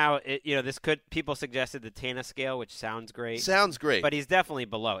 right now, people suggested the Tana scale, which sounds great. Sounds great. But he's definitely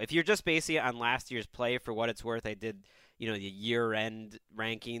below. If you're just basing it on last year's play, for what it's worth, I did the year-end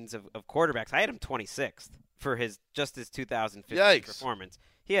rankings of quarterbacks. I had him 26th for his 2015 performance.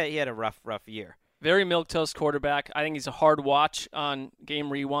 He had a rough year. Very milquetoast quarterback. I think he's a hard watch on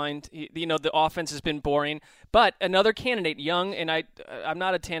Game Rewind. The offense has been boring, But another candidate, young, and I'm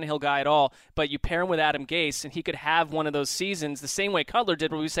not a Tannehill guy at all, but you pair him with Adam Gase, and he could have one of those seasons the same way Cutler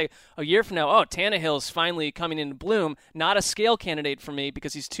did, where we say a year from now, oh, Tannehill's finally coming into bloom. Not a scale candidate for me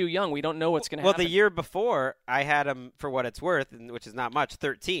because he's too young. We don't know what's going to happen. Well, the year before, I had him, for what it's worth, which is not much,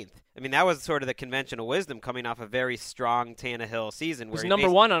 13th. I mean, that was sort of the conventional wisdom coming off a very strong Tannehill season. He was number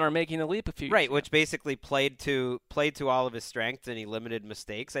one on our Making the Leap a few years right, ago. Which basically played to all of his strengths, and he limited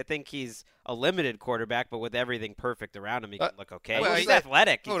mistakes. I think he's a limited quarterback, but with everything perfect around him, he can look okay. Well, he's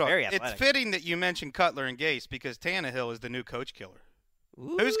athletic. He's very It's athletic. fitting that you mentioned Cutler and Gase because Tannehill is the new coach killer.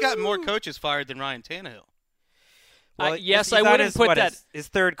 Who's got more coaches fired than Ryan Tannehill? Well, yes, I wouldn't put that. His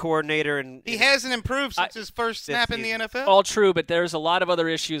third coordinator, and he hasn't improved since his first snap in the NFL. All true, but there's a lot of other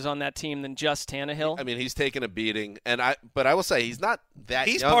issues on that team than just Tannehill. I mean, he's taken a beating, but I will say he's not that.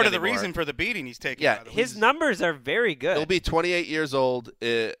 He's young part of the anymore. reason for the beating he's taking. Yeah, his numbers are very good. He'll be 28 years old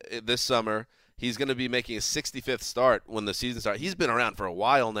this summer. He's going to be making his 65th start when the season starts. He's been around for a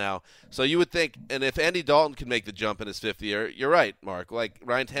while now. So you would think, and if Andy Dalton can make the jump in his fifth year, you're right, Mark. Like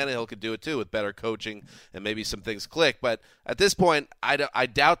Ryan Tannehill could do it too with better coaching and maybe some things click. But at this point, I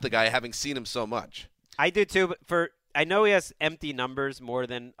doubt the guy, having seen him so much. I do too, but I know he has empty numbers more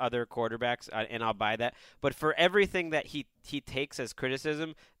than other quarterbacks, and I'll buy that. But for everything that he takes as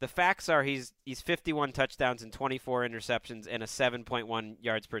criticism, the facts are he's 51 touchdowns and 24 interceptions and a 7.1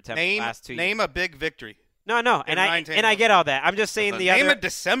 yards per attempt last 2 years. Name a big victory. No, and I get all that. I'm just saying name a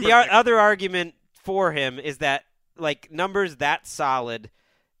December the other argument for him is that like numbers that solid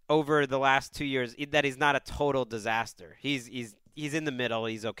over the last 2 years that he's not a total disaster. He's in the middle.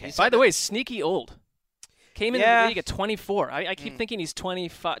 He's okay. By the way, sneaky old. Came in the league at 24. I keep thinking he's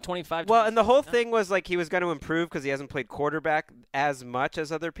 25. 25 well, and the whole thing was like he was going to improve because he hasn't played quarterback as much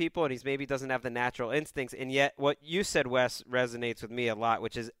as other people, and he's maybe doesn't have the natural instincts. And yet what you said, Wes, resonates with me a lot,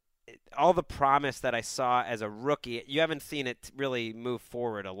 which is all the promise that I saw as a rookie. You haven't seen it really move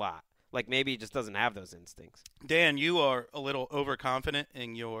forward a lot. Like maybe he just doesn't have those instincts. Dan, you are a little overconfident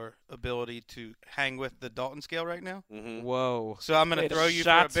in your ability to hang with the Dalton scale right now. Mm-hmm. Whoa! So I'm going to throw you for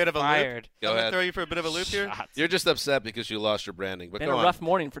a bit of a loop. Go ahead. Throw you for a bit of a loop here. You're just upset because you lost your branding. But been go a on. rough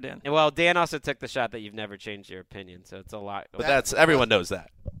morning for Dan. And well, Dan also took the shot that you've never changed your opinion, so it's a lot. But that's everyone knows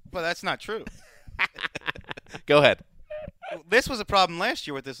that. Well, that's not true. Go ahead. This was a problem last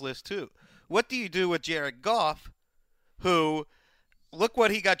year with this list too. What do you do with Jared Goff, who look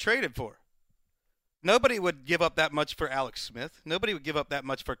what he got traded for? Nobody would give up that much for Alex Smith. Nobody would give up that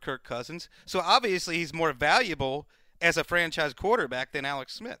much for Kirk Cousins. So obviously he's more valuable as a franchise quarterback than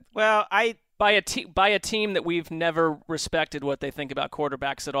Alex Smith. Well, by a team that we've never respected what they think about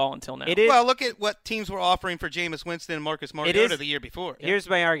quarterbacks at all until now. Well, look at what teams were offering for Jameis Winston and Marcus Mariota the year before. Here's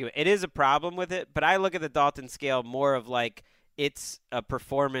my argument. It is a problem with it, but I look at the Dalton scale more of like it's a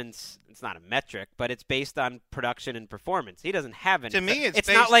performance. It's not a metric, but it's based on production and performance. He doesn't have any. To me, it's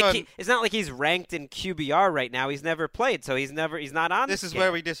not based like on, it's not like he's ranked in QBR right now. He's never played, so he's not on. This is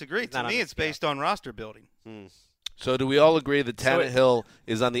where we disagree. To me, it's based on roster building. So do we all agree that Tannehill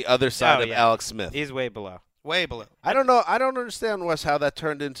is on the other side of Alex Smith? He's way below. Way below. I don't know. I don't understand, Wes, how that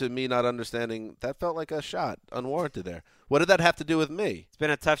turned into me not understanding. That felt like a shot, unwarranted there. What did that have to do with me? It's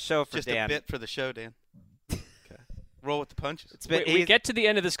been a tough show for Just Dan. a bit for the show, Dan. Roll with the punches. We get to the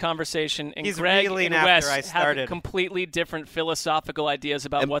end of this conversation, and he's Greg reeling and after Wes I started. have completely different philosophical ideas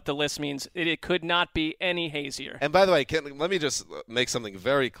about what the list means. It could not be any hazier. And by the way, let me just make something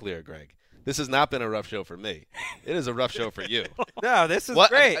very clear, Greg. This has not been a rough show for me. It is a rough show for you. No, this is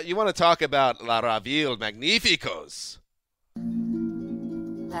great. You want to talk about La Raville Magnificos.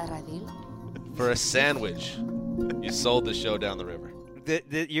 La Raville? For a sandwich, you sold the show down the river.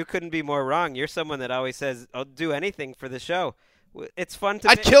 You couldn't be more wrong. You're someone that always says, "I'll do anything for the show." It's fun to.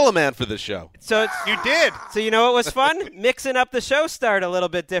 I'd kill a man for this show. So you did. So you know what was fun? Mixing up the show start a little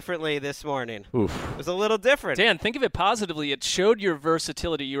bit differently this morning. Oof. It was a little different. Dan, think of it positively. It showed your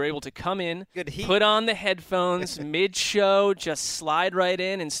versatility. You were able to come in, put on the headphones mid-show, just slide right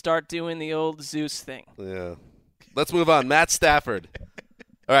in and start doing the old Zeus thing. Yeah. Let's move on. Matt Stafford.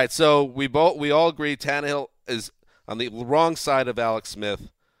 All right, so we all agree Tannehill is on the wrong side of Alex Smith.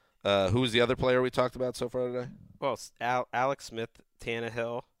 Who's the other player we talked about so far today? Well, Alex Smith,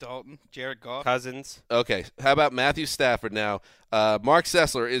 Tannehill, Dalton, Jared Goff, Cousins. Okay, how about Matthew Stafford now? Mark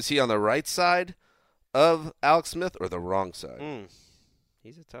Sessler, is he on the right side of Alex Smith or the wrong side?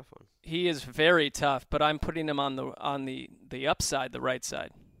 He's a tough one. He is very tough, but I'm putting him on the upside, the right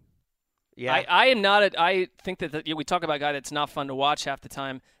side. Yeah, I am not. I think that we talk about a guy that's not fun to watch half the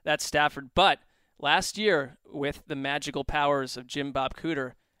time. That's Stafford, but last year with the magical powers of Jim Bob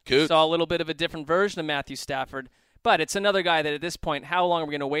Cooter. Saw a little bit of a different version of Matthew Stafford, But it's another guy that at this point, how long are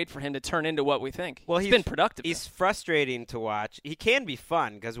we going to wait for him to turn into what we think? Well, he's been productive. He's frustrating to watch. He can be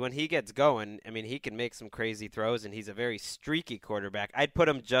fun because when he gets going, I mean, he can make some crazy throws, and he's a very streaky quarterback. I'd put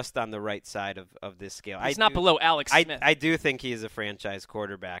him just on the right side of this scale. He's not below Alex Smith. I do think he's a franchise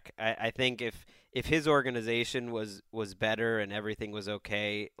quarterback. I think if his organization was better and everything was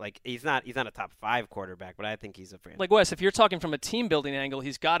okay, like he's not a top 5 quarterback, but I think he's a franchise. Like Wes, if you're talking from a team building angle,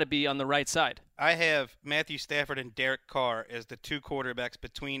 he's got to be on the right side. I have Matthew Stafford and Derek Carr as the 2 quarterbacks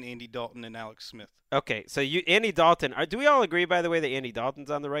between Andy Dalton and Alex Smith. Okay, so Andy Dalton. Do we all agree, by the way, that Andy Dalton's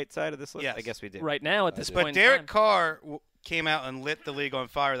on the right side of this list? Yes. I guess we do. Right now at this point. But Derek Carr came out and lit the league on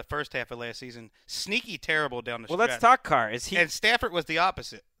fire the first half of last season. Sneaky terrible down the stretch. Well, let's talk Carr. And Stafford was the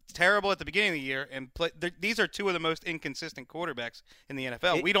opposite. Terrible at the beginning of the year, and these are 2 of the most inconsistent quarterbacks in the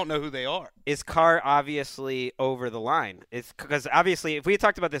NFL. We don't know who they are. Is Carr obviously over the line? It's because obviously, if we had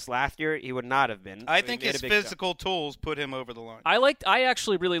talked about this last year, he would not have been. I think his physical tools put him over the line. I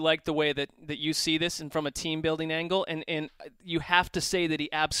actually really like the way that you see this, and from a team building angle, and you have to say that he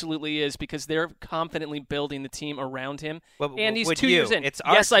absolutely is because they're confidently building the team around him. And he's 2 years in.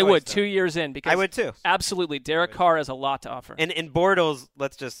 Yes, I would. 2 years in because I would too. Absolutely, Derek Carr has a lot to offer. And in Bortles,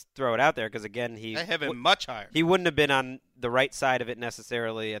 let's just throw it out there because again, I have him much higher. He wouldn't have been on the right side of it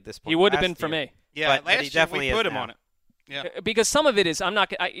necessarily at this point. He would have been for me. Yeah, but last he definitely year we put him now. on it. Yeah, because some of it is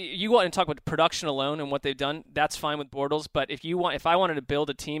you go out and talk about production alone and what they've done. That's fine with Bortles, but if I wanted to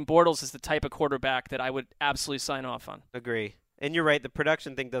build a team, Bortles is the type of quarterback that I would absolutely sign off on. Agree. And you're right. The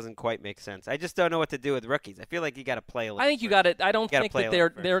production thing doesn't quite make sense. I just don't know what to do with rookies. I feel like you got to play a little. I think you got it. I don't think that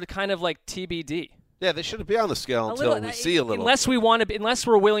they're kind of like TBD. Yeah, they shouldn't be on the scale until we see a little. Unless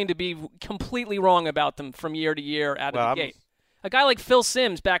we're willing to be completely wrong about them from year to year out of the gate. A guy like Phil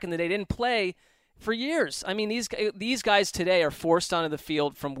Simms back in the day didn't play for years. I mean, these guys today are forced onto the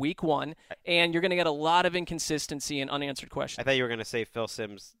field from week 1, and you're going to get a lot of inconsistency and unanswered questions. I thought you were going to say Phil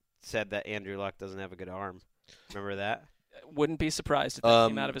Simms said that Andrew Luck doesn't have a good arm. Remember that? Wouldn't be surprised if that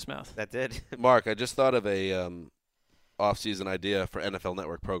came out of his mouth. That did. Mark, I just thought of a off-season idea for NFL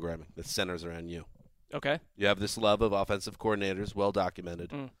Network programming that centers around you. Okay. You have this love of offensive coordinators, well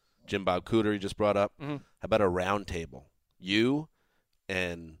documented. Jim Bob Cooter, you just brought up. How about a round table? You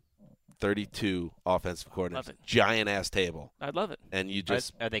and 32 offensive coordinators. Giant-ass table. I'd love it. And you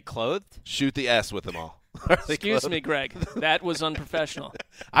just... Are they clothed? Shoot the S with them all. Excuse me, Greg. That was unprofessional.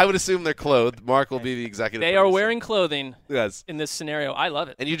 I would assume they're clothed. Mark will be the executive They producer. are wearing clothing yes. in this scenario. I love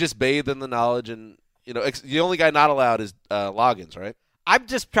it. And you just bathe in the knowledge. And, the only guy not allowed is Loggins, right? I'm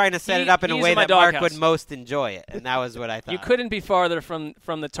just trying to set it up in a way that Mark would most enjoy it, and that was what I thought. You couldn't be farther from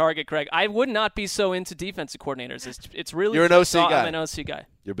the target, Greg. I would not be so into defensive coordinators. It's really You're an OC guy. I'm an OC guy.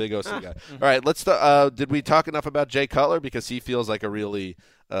 You're a big OC guy. All right, let's. Did we talk enough about Jay Cutler because he feels like a really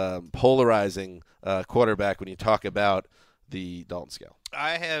polarizing quarterback when you talk about the Dalton scale?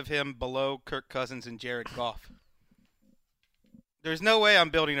 I have him below Kirk Cousins and Jared Goff. There's no way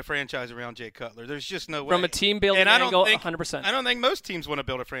I'm building a franchise around Jay Cutler. There's just no way. From a team building angle, 100%. I don't think most teams want to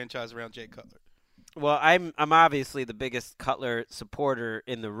build a franchise around Jay Cutler. Well, I'm obviously the biggest Cutler supporter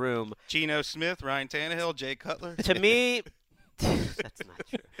in the room. Geno Smith, Ryan Tannehill, Jay Cutler. To me, that's not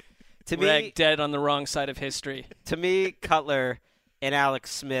true. To Greg me, dead on the wrong side of history. To me, Cutler and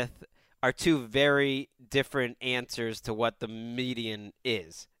Alex Smith are 2 very different answers to what the median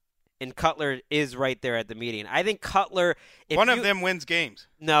is. And Cutler is right there at the median. I think Cutler... One of them wins games.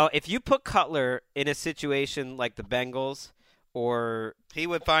 No, if you put Cutler in a situation like the Bengals or he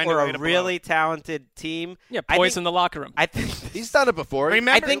would find a really talented team. Yeah, poison the locker room. I think he's done it before.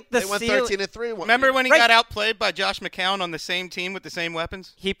 Remember, I think they went 13-3. Remember when he got outplayed by Josh McCown on the same team with the same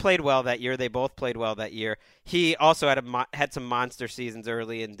weapons? He played well that year. They both played well that year. He also had some monster seasons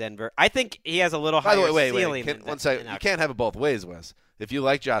early in Denver. I think he has a little higher ceiling. One second. You can't have it both ways, Wes. If you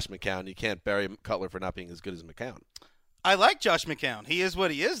like Josh McCown, you can't bury Cutler for not being as good as McCown. I like Josh McCown. He is what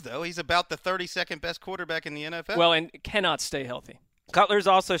he is, though. He's about the 32nd best quarterback in the NFL. Well, and cannot stay healthy. Cutler's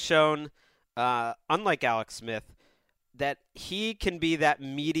also shown, unlike Alex Smith, that he can be that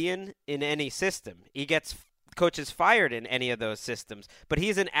median in any system. He gets coaches fired in any of those systems, but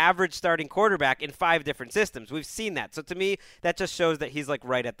he's an average starting quarterback in 5 different systems. We've seen that. So to me, that just shows that he's like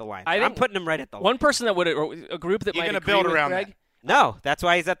right at the line. I'm putting him right at the line. One person that would, a group that You're might gonna agree build with around Greg. that. No, that's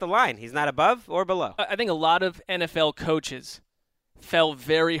why he's at the line. He's not above or below. I think a lot of NFL coaches fell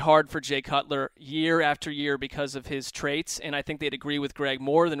very hard for Jay Cutler year after year because of his traits, and I think they'd agree with Greg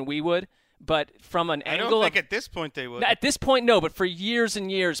more than we would. But from an angle, I don't think at this point they would. At this point, no. But for years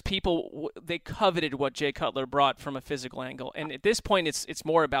and years, people they coveted what Jay Cutler brought from a physical angle, and at this point, it's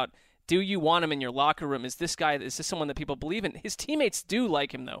more about, do you want him in your locker room? Is this someone that people believe in? His teammates do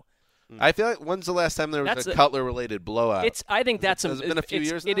like him, though. I feel like when's the last time there was a Cutler-related blowout? I think that's it's been a few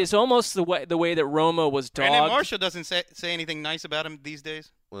years now? It is almost the way that Romo was dogged. Brandon Marshall doesn't say anything nice about him these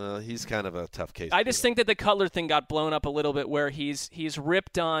days. Well, he's kind of a tough case. I just think that the Cutler thing got blown up a little bit, where he's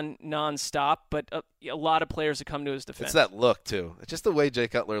ripped on nonstop, but a lot of players have come to his defense. It's that look too. It's just the way Jay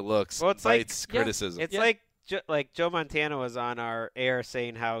Cutler looks. Well, it's invites criticism. It's like Joe Montana was on our air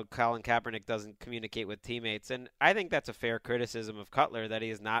saying how Colin Kaepernick doesn't communicate with teammates, and I think that's a fair criticism of Cutler, that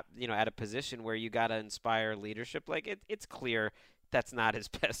he is not, at a position where you got to inspire leadership. Like it's clear that's not his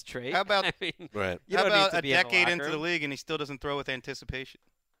best trait. How about right? How about a decade into the league and he still doesn't throw with anticipation?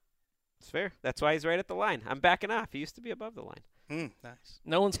 It's fair. That's why he's right at the line. I'm backing off. He used to be above the line. Nice.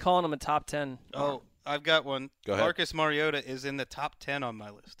 No one's calling him a top 10. Oh, I've got one. Go ahead. Marcus Mariota is in the top 10 on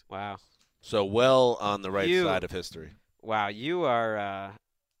my list. Wow. So well on the right side of history. Wow, you are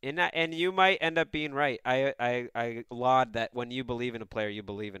in that, and you might end up being right. I laud that when you believe in a player, you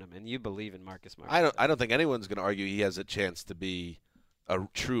believe in him, and you believe in Marcus Mariota. I don't think anyone's going to argue he has a chance to be a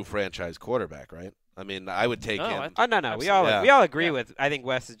true franchise quarterback, right? I mean, I would take him. No. We all agree with. I think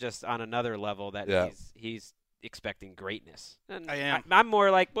Wes is just on another level that he's expecting greatness. And I am. I'm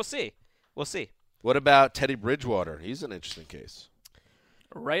more like we'll see. What about Teddy Bridgewater? He's an interesting case.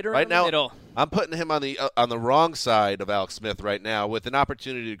 Right around the middle. I'm putting him on the wrong side of Alex Smith right now, with an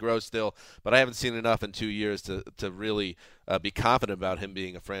opportunity to grow still, but I haven't seen enough in 2 years to really be confident about him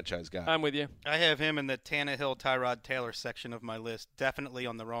being a franchise guy. I'm with you. I have him in the Tannehill, Tyrod Taylor section of my list, definitely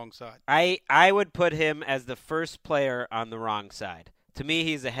on the wrong side. I would put him as the first player on the wrong side. To me,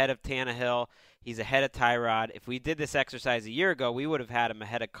 he's ahead of Tannehill. He's ahead of Tyrod. If we did this exercise a year ago, we would have had him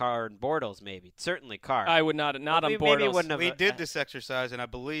ahead of Carr and Bortles, maybe. Certainly Carr. I would not on Bortles. We did this exercise, and I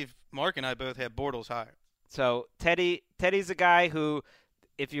believe Mark and I both had Bortles higher. So Teddy's a guy who,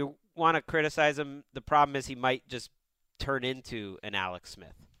 if you want to criticize him, the problem is he might just turn into an Alex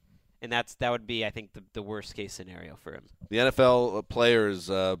Smith. And that would be, I think, the worst-case scenario for him. The NFL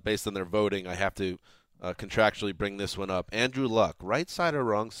players, based on their voting, I have to contractually bring this one up. Andrew Luck, right side or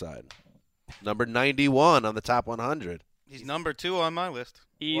wrong side? Number 91 on the top 100. He's number 2 on my list.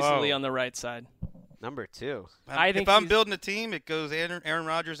 Easily on the right side. Number 2. If I'm building a team, it goes Aaron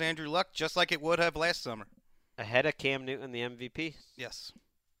Rodgers, Andrew Luck, just like it would have last summer. Ahead of Cam Newton, the MVP? Yes.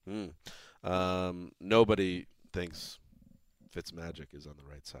 Nobody thinks Fitzmagic is on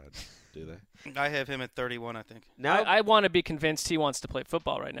the right side, do they? I have him at 31, I think. No, I want to be convinced he wants to play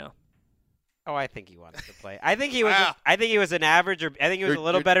football right now. Oh, I think he wants to play. I think he was. I think he was an average, or I think he was a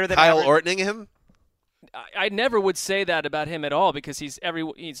little better than Kyle average. Ortoning him. I never would say that about him at all, because he's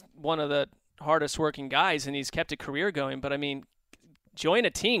one of the hardest working guys, and he's kept a career going. But I mean, join a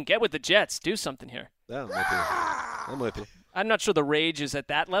team, get with the Jets, do something here. Yeah, I'm with you. I'm not sure the rage is at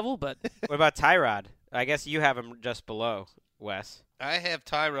that level, but what about Tyrod? I guess you have him just below Wes. I have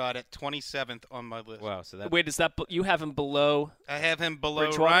Tyrod at 27th on my list. Wow, so wait, is that you have him below? I have him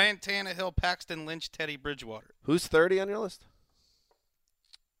below Ryan Tannehill, Paxton Lynch, Teddy Bridgewater. Who's 30 on your list?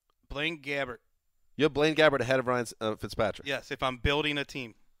 Blaine Gabbert. You have Blaine Gabbert ahead of Ryan Fitzpatrick. Yes, if I'm building a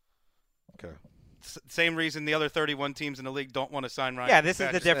team. Okay. Same reason the other 31 teams in the league don't want to sign Ryan. Yeah, this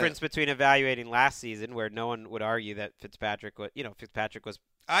is the difference between evaluating last season, where no one would argue that Fitzpatrick was better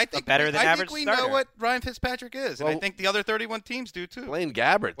than average starter. I think we know what Ryan Fitzpatrick is, and I think the other 31 teams do too. Blaine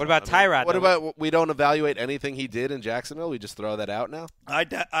Gabbert. What about Tyrod? What about we don't evaluate anything he did in Jacksonville? We just throw that out now? I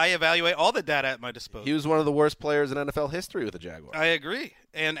evaluate all the data at my disposal. He was one of the worst players in NFL history with the Jaguars. I agree.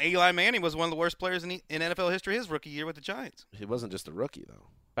 And Eli Manning was one of the worst players in NFL history his rookie year with the Giants. He wasn't just a rookie, though.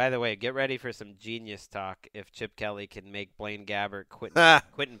 By the way, get ready for some genius talk if Chip Kelly can make Blaine Gabbert,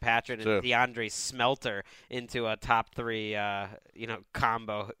 Quentin Patron, and DeAndre Smelter into a top 3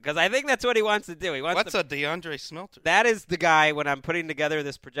 combo. Because I think that's what he wants to do. What's a DeAndre Smelter? That is the guy, when I'm putting together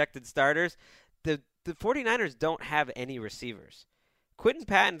this projected starters, the 49ers don't have any receivers. Quentin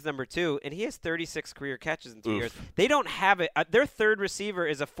Patton's number 2, and he has 36 career catches in 2 years. They don't have it. Their third receiver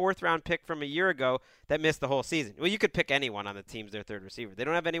is a 4th-round pick from a year ago that missed the whole season. Well, you could pick anyone on the team's their third receiver. They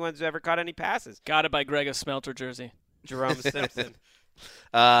don't have anyone who's ever caught any passes. Got it by Greg a Smelter jersey. Jerome Simpson.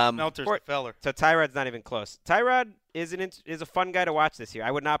 Smelter's a feller. So Tyrod's not even close. Tyrod is a fun guy to watch this year.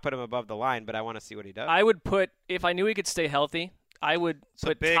 I would not put him above the line, but I want to see what he does. I would put, if I knew he could stay healthy, I would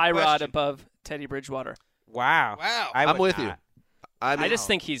put Tyrod above Teddy Bridgewater. Wow. I'm with you. I just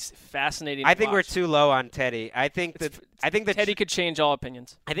think he's fascinating. I think we're too low on Teddy. I think that Teddy could change all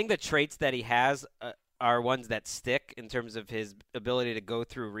opinions. I think the traits that he has are ones that stick in terms of his ability to go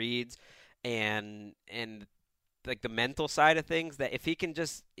through reads and like the mental side of things. That if he can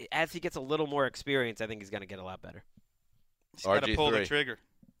just, as he gets a little more experience, I think he's going to get a lot better. He's got to pull the trigger.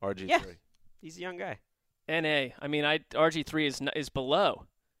 RG3. Yeah, he's a young guy. NA. I mean, RG3 is below.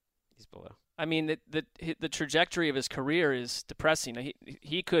 He's below. I mean, the trajectory of his career is depressing.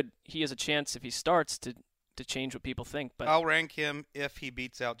 He has a chance if he starts to change what people think. But I'll rank him if he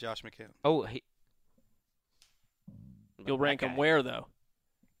beats out Josh McCown. Oh, you'll rank him where though?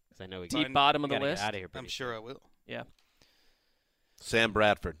 Because I know deep bottom of the list. Out of here I'm sure I will. Yeah. Sam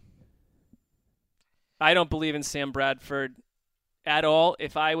Bradford. I don't believe in Sam Bradford at all.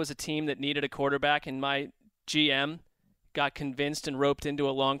 If I was a team that needed a quarterback and my GM got convinced and roped into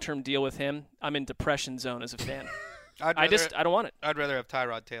a long-term deal with him, I'm in depression zone as a fan. I don't want it. I'd rather have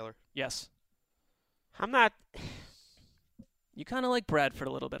Tyrod Taylor. Yes. I'm not. You kind of like Bradford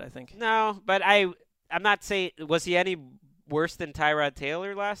a little bit, I think. No, but I'm not saying. Was he any worse than Tyrod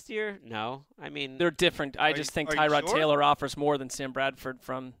Taylor last year? No. I mean, they're different. I just think Tyrod Taylor offers more than Sam Bradford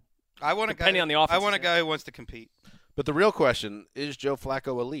from. Depending on the offense. I want a guy who wants to compete. But the real question is Joe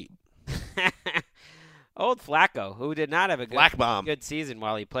Flacco elite? Old Flacco, who did not have a good season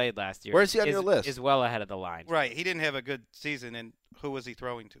while he played last year. Where's he on your list? Is well ahead of the line. Right. He didn't have a good season, and who was he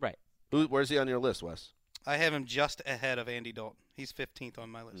throwing to? Right. Where's he on your list, Wes? I have him just ahead of Andy Dalton. He's 15th on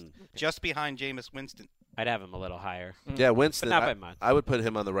my list. Just behind Jameis Winston. I'd have him a little higher. Yeah, Winston. But not by much. I would put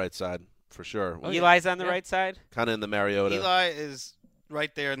him on the right side for sure. Eli's on the right side? Kind of in the Mariota. Eli is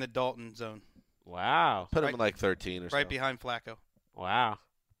right there in the Dalton zone. Wow. Put him in like 13 or so. Right behind Flacco. Wow.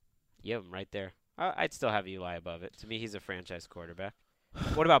 You have him right there. I'd still have Eli above it. To me, he's a franchise quarterback.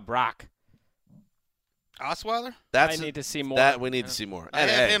 What about Brock? Osweiler? I need to see more. That we need to see more. I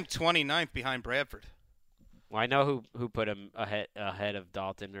have him 29th behind Bradford. Well, I know who put him ahead of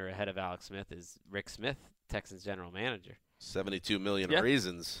Dalton or ahead of Alex Smith is Rick Smith, Texans general manager. $72 million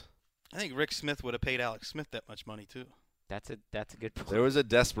reasons. I think Rick Smith would have paid Alex Smith that much money too. That's a good point. There was a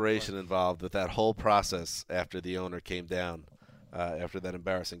desperation involved with that whole process after the owner came down after that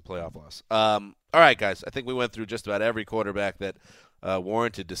embarrassing playoff loss. All right, guys. I think we went through just about every quarterback that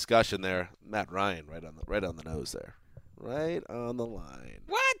warranted discussion there. Matt Ryan, right on the nose there. Right on the line.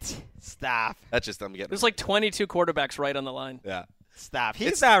 What? Stop. That's just I'm getting. There's like 22 quarterbacks right on the line. Yeah. Stop.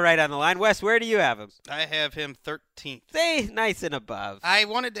 He's not right on the line. Wes, where do you have him? I have him 13th. Stay nice and above. I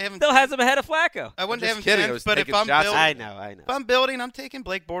wanted to have him. Still has him ahead of Flacco. I wanted to have him kidding. 10th, but if I'm building, I know. If I'm building, I'm taking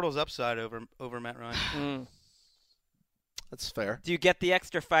Blake Bortles upside over Matt Ryan. That's fair. Do you get the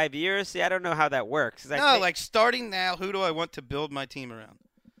extra 5 years? See, I don't know how that works. Like starting now, who do I want to build my team around?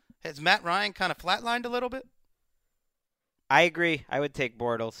 Has Matt Ryan kind of flatlined a little bit? I agree. I would take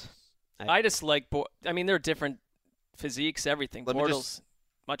Bortles. I just like they're different physiques, everything. Bortles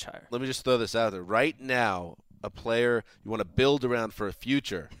much higher. Let me just throw this out there. Right now, a player you want to build around for a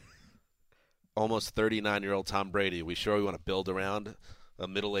future, almost 39-year-old Tom Brady. Are we sure we want to build around a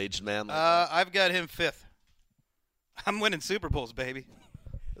middle-aged man like that? I've got him 5th. I'm winning Super Bowls, baby.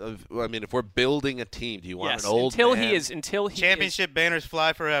 I mean, if we're building a team, do you want an old man? Until he championship banners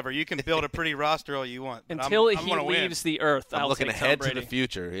fly forever. You can build a pretty roster all you want. Until he leaves the earth, I'm looking ahead to the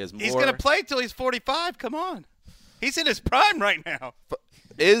future. He's going to play till he's 45. Come on. He's in his prime right now.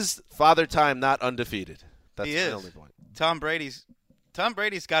 Is Father Time not undefeated? That's he my is. only point. Tom Brady's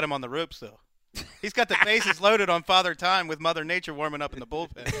got him on the ropes, though. He's got the bases loaded on Father Time with Mother Nature warming up in the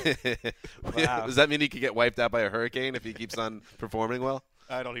bullpen. Wow. Does that mean he could get wiped out by a hurricane if he keeps on performing well?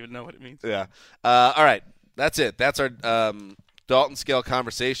 I don't even know what it means. Yeah. All right. That's it. That's our Dalton Scale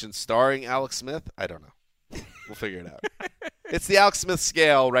conversation starring Alex Smith. I don't know. We'll figure it out. It's the Alex Smith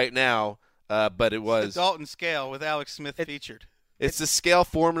scale right now, but it was the Dalton Scale with Alex Smith featured. It's the scale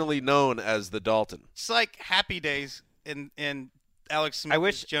formerly known as the Dalton. It's like Happy Days in Alex Smith.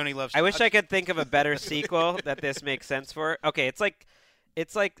 Joni Loves. I wish I could think of a better sequel that this makes sense for. Okay, it's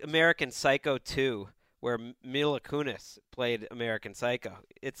like American Psycho 2, where Mila Kunis played American Psycho.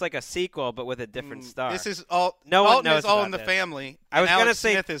 It's like a sequel, but with a different star. This is all. No one knows is all about in the this. family. I was Alex gonna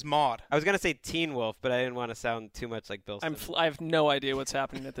say Smith is Maude. I was gonna say Teen Wolf, but I didn't want to sound too much like Bill Simmons. I have no idea what's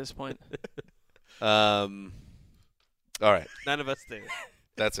happening at this point. All right. None of us do.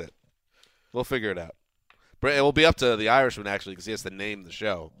 That's it. We'll figure it out. It will be up to the Irishman, actually, because he has to name the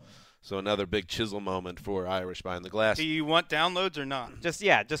show. So another big chisel moment for Irish Behind the Glass. Do you want downloads or not?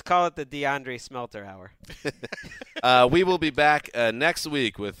 Just call it the DeAndre Smelter Hour. We will be back next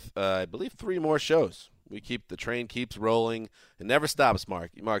week with, I believe, 3 more shows. The train keeps rolling. It never stops,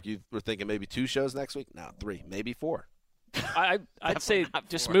 Mark. Mark, you were thinking maybe 2 shows next week? No, 3, maybe 4. I'd say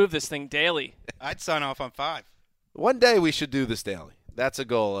just move this thing daily. I'd sign off on 5. One day we should do this daily. That's a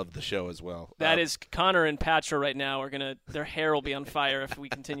goal of the show as well. That is Connor and Patra right now their hair will be on fire if we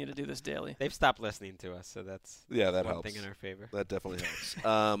continue to do this daily. They've stopped listening to us, so that's that one helps. thing in our favor. That definitely helps.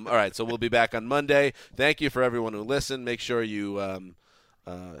 All right, so we'll be back on Monday. Thank you for everyone who listened. Make sure you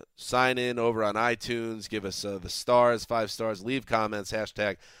sign in over on iTunes. Give us the stars, 5 stars. Leave comments.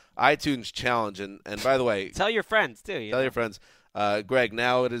 Hashtag iTunes Challenge. And by the way, tell your friends too. Tell your friends. Greg,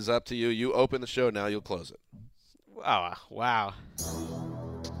 now it is up to you. You open the show. Now you'll close it. Oh, wow.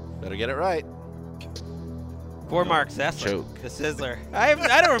 Better get it right. For Mark Sessler, the Sizzler. I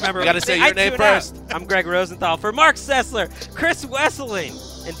don't remember. You got to say your name first. I'm Greg Rosenthal. For Mark Sessler, Chris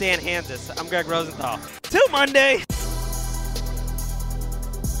Wesseling, and Dan Hansis, I'm Greg Rosenthal. Till Monday.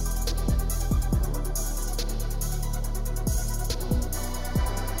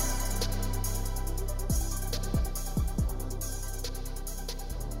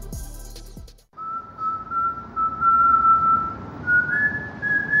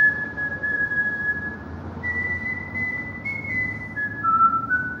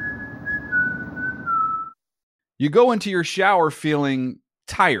 You go into your shower feeling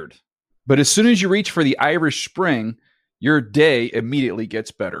tired, but as soon as you reach for the Irish Spring, your day immediately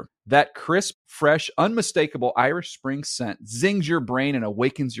gets better. That crisp, fresh, unmistakable Irish Spring scent zings your brain and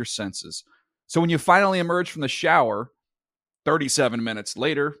awakens your senses. So when you finally emerge from the shower 37 minutes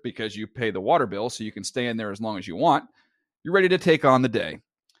later, because you pay the water bill so you can stay in there as long as you want, you're ready to take on the day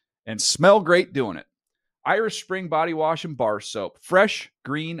and smell great doing it. Irish Spring Body Wash and Bar Soap. Fresh,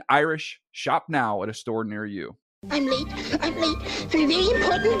 green, Irish. Shop now at a store near you. I'm late for a very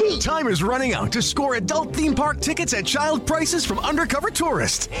important date. Time is running out to score adult theme park tickets at child prices from Undercover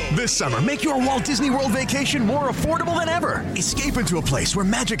Tourist. This summer, make your Walt Disney World vacation more affordable than ever. Escape into a place where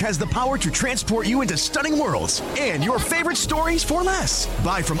magic has the power to transport you into stunning worlds and your favorite stories for less.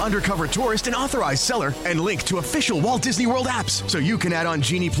 Buy from Undercover Tourist, an authorized seller, and link to official Walt Disney World apps so you can add on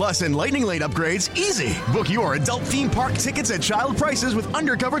Genie Plus and Lightning Lane upgrades easy. Book your adult theme park tickets at child prices with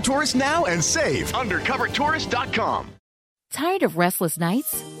Undercover Tourist now and save. UndercoverTourist.com. Tired of restless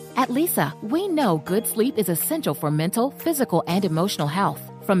nights? At Leesa, we know good sleep is essential for mental, physical, and emotional health.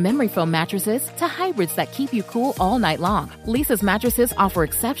 From memory foam mattresses to hybrids that keep you cool all night long, Leesa's mattresses offer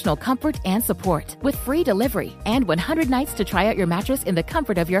exceptional comfort and support with free delivery and 100 nights to try out your mattress in the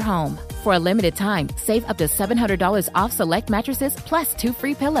comfort of your home. For a limited time, save up to $700 off select mattresses plus 2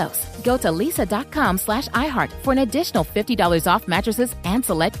 free pillows. Go to leesa.com/iHeart for an additional $50 off mattresses and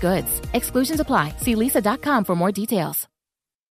select goods. Exclusions apply. See leesa.com for more details.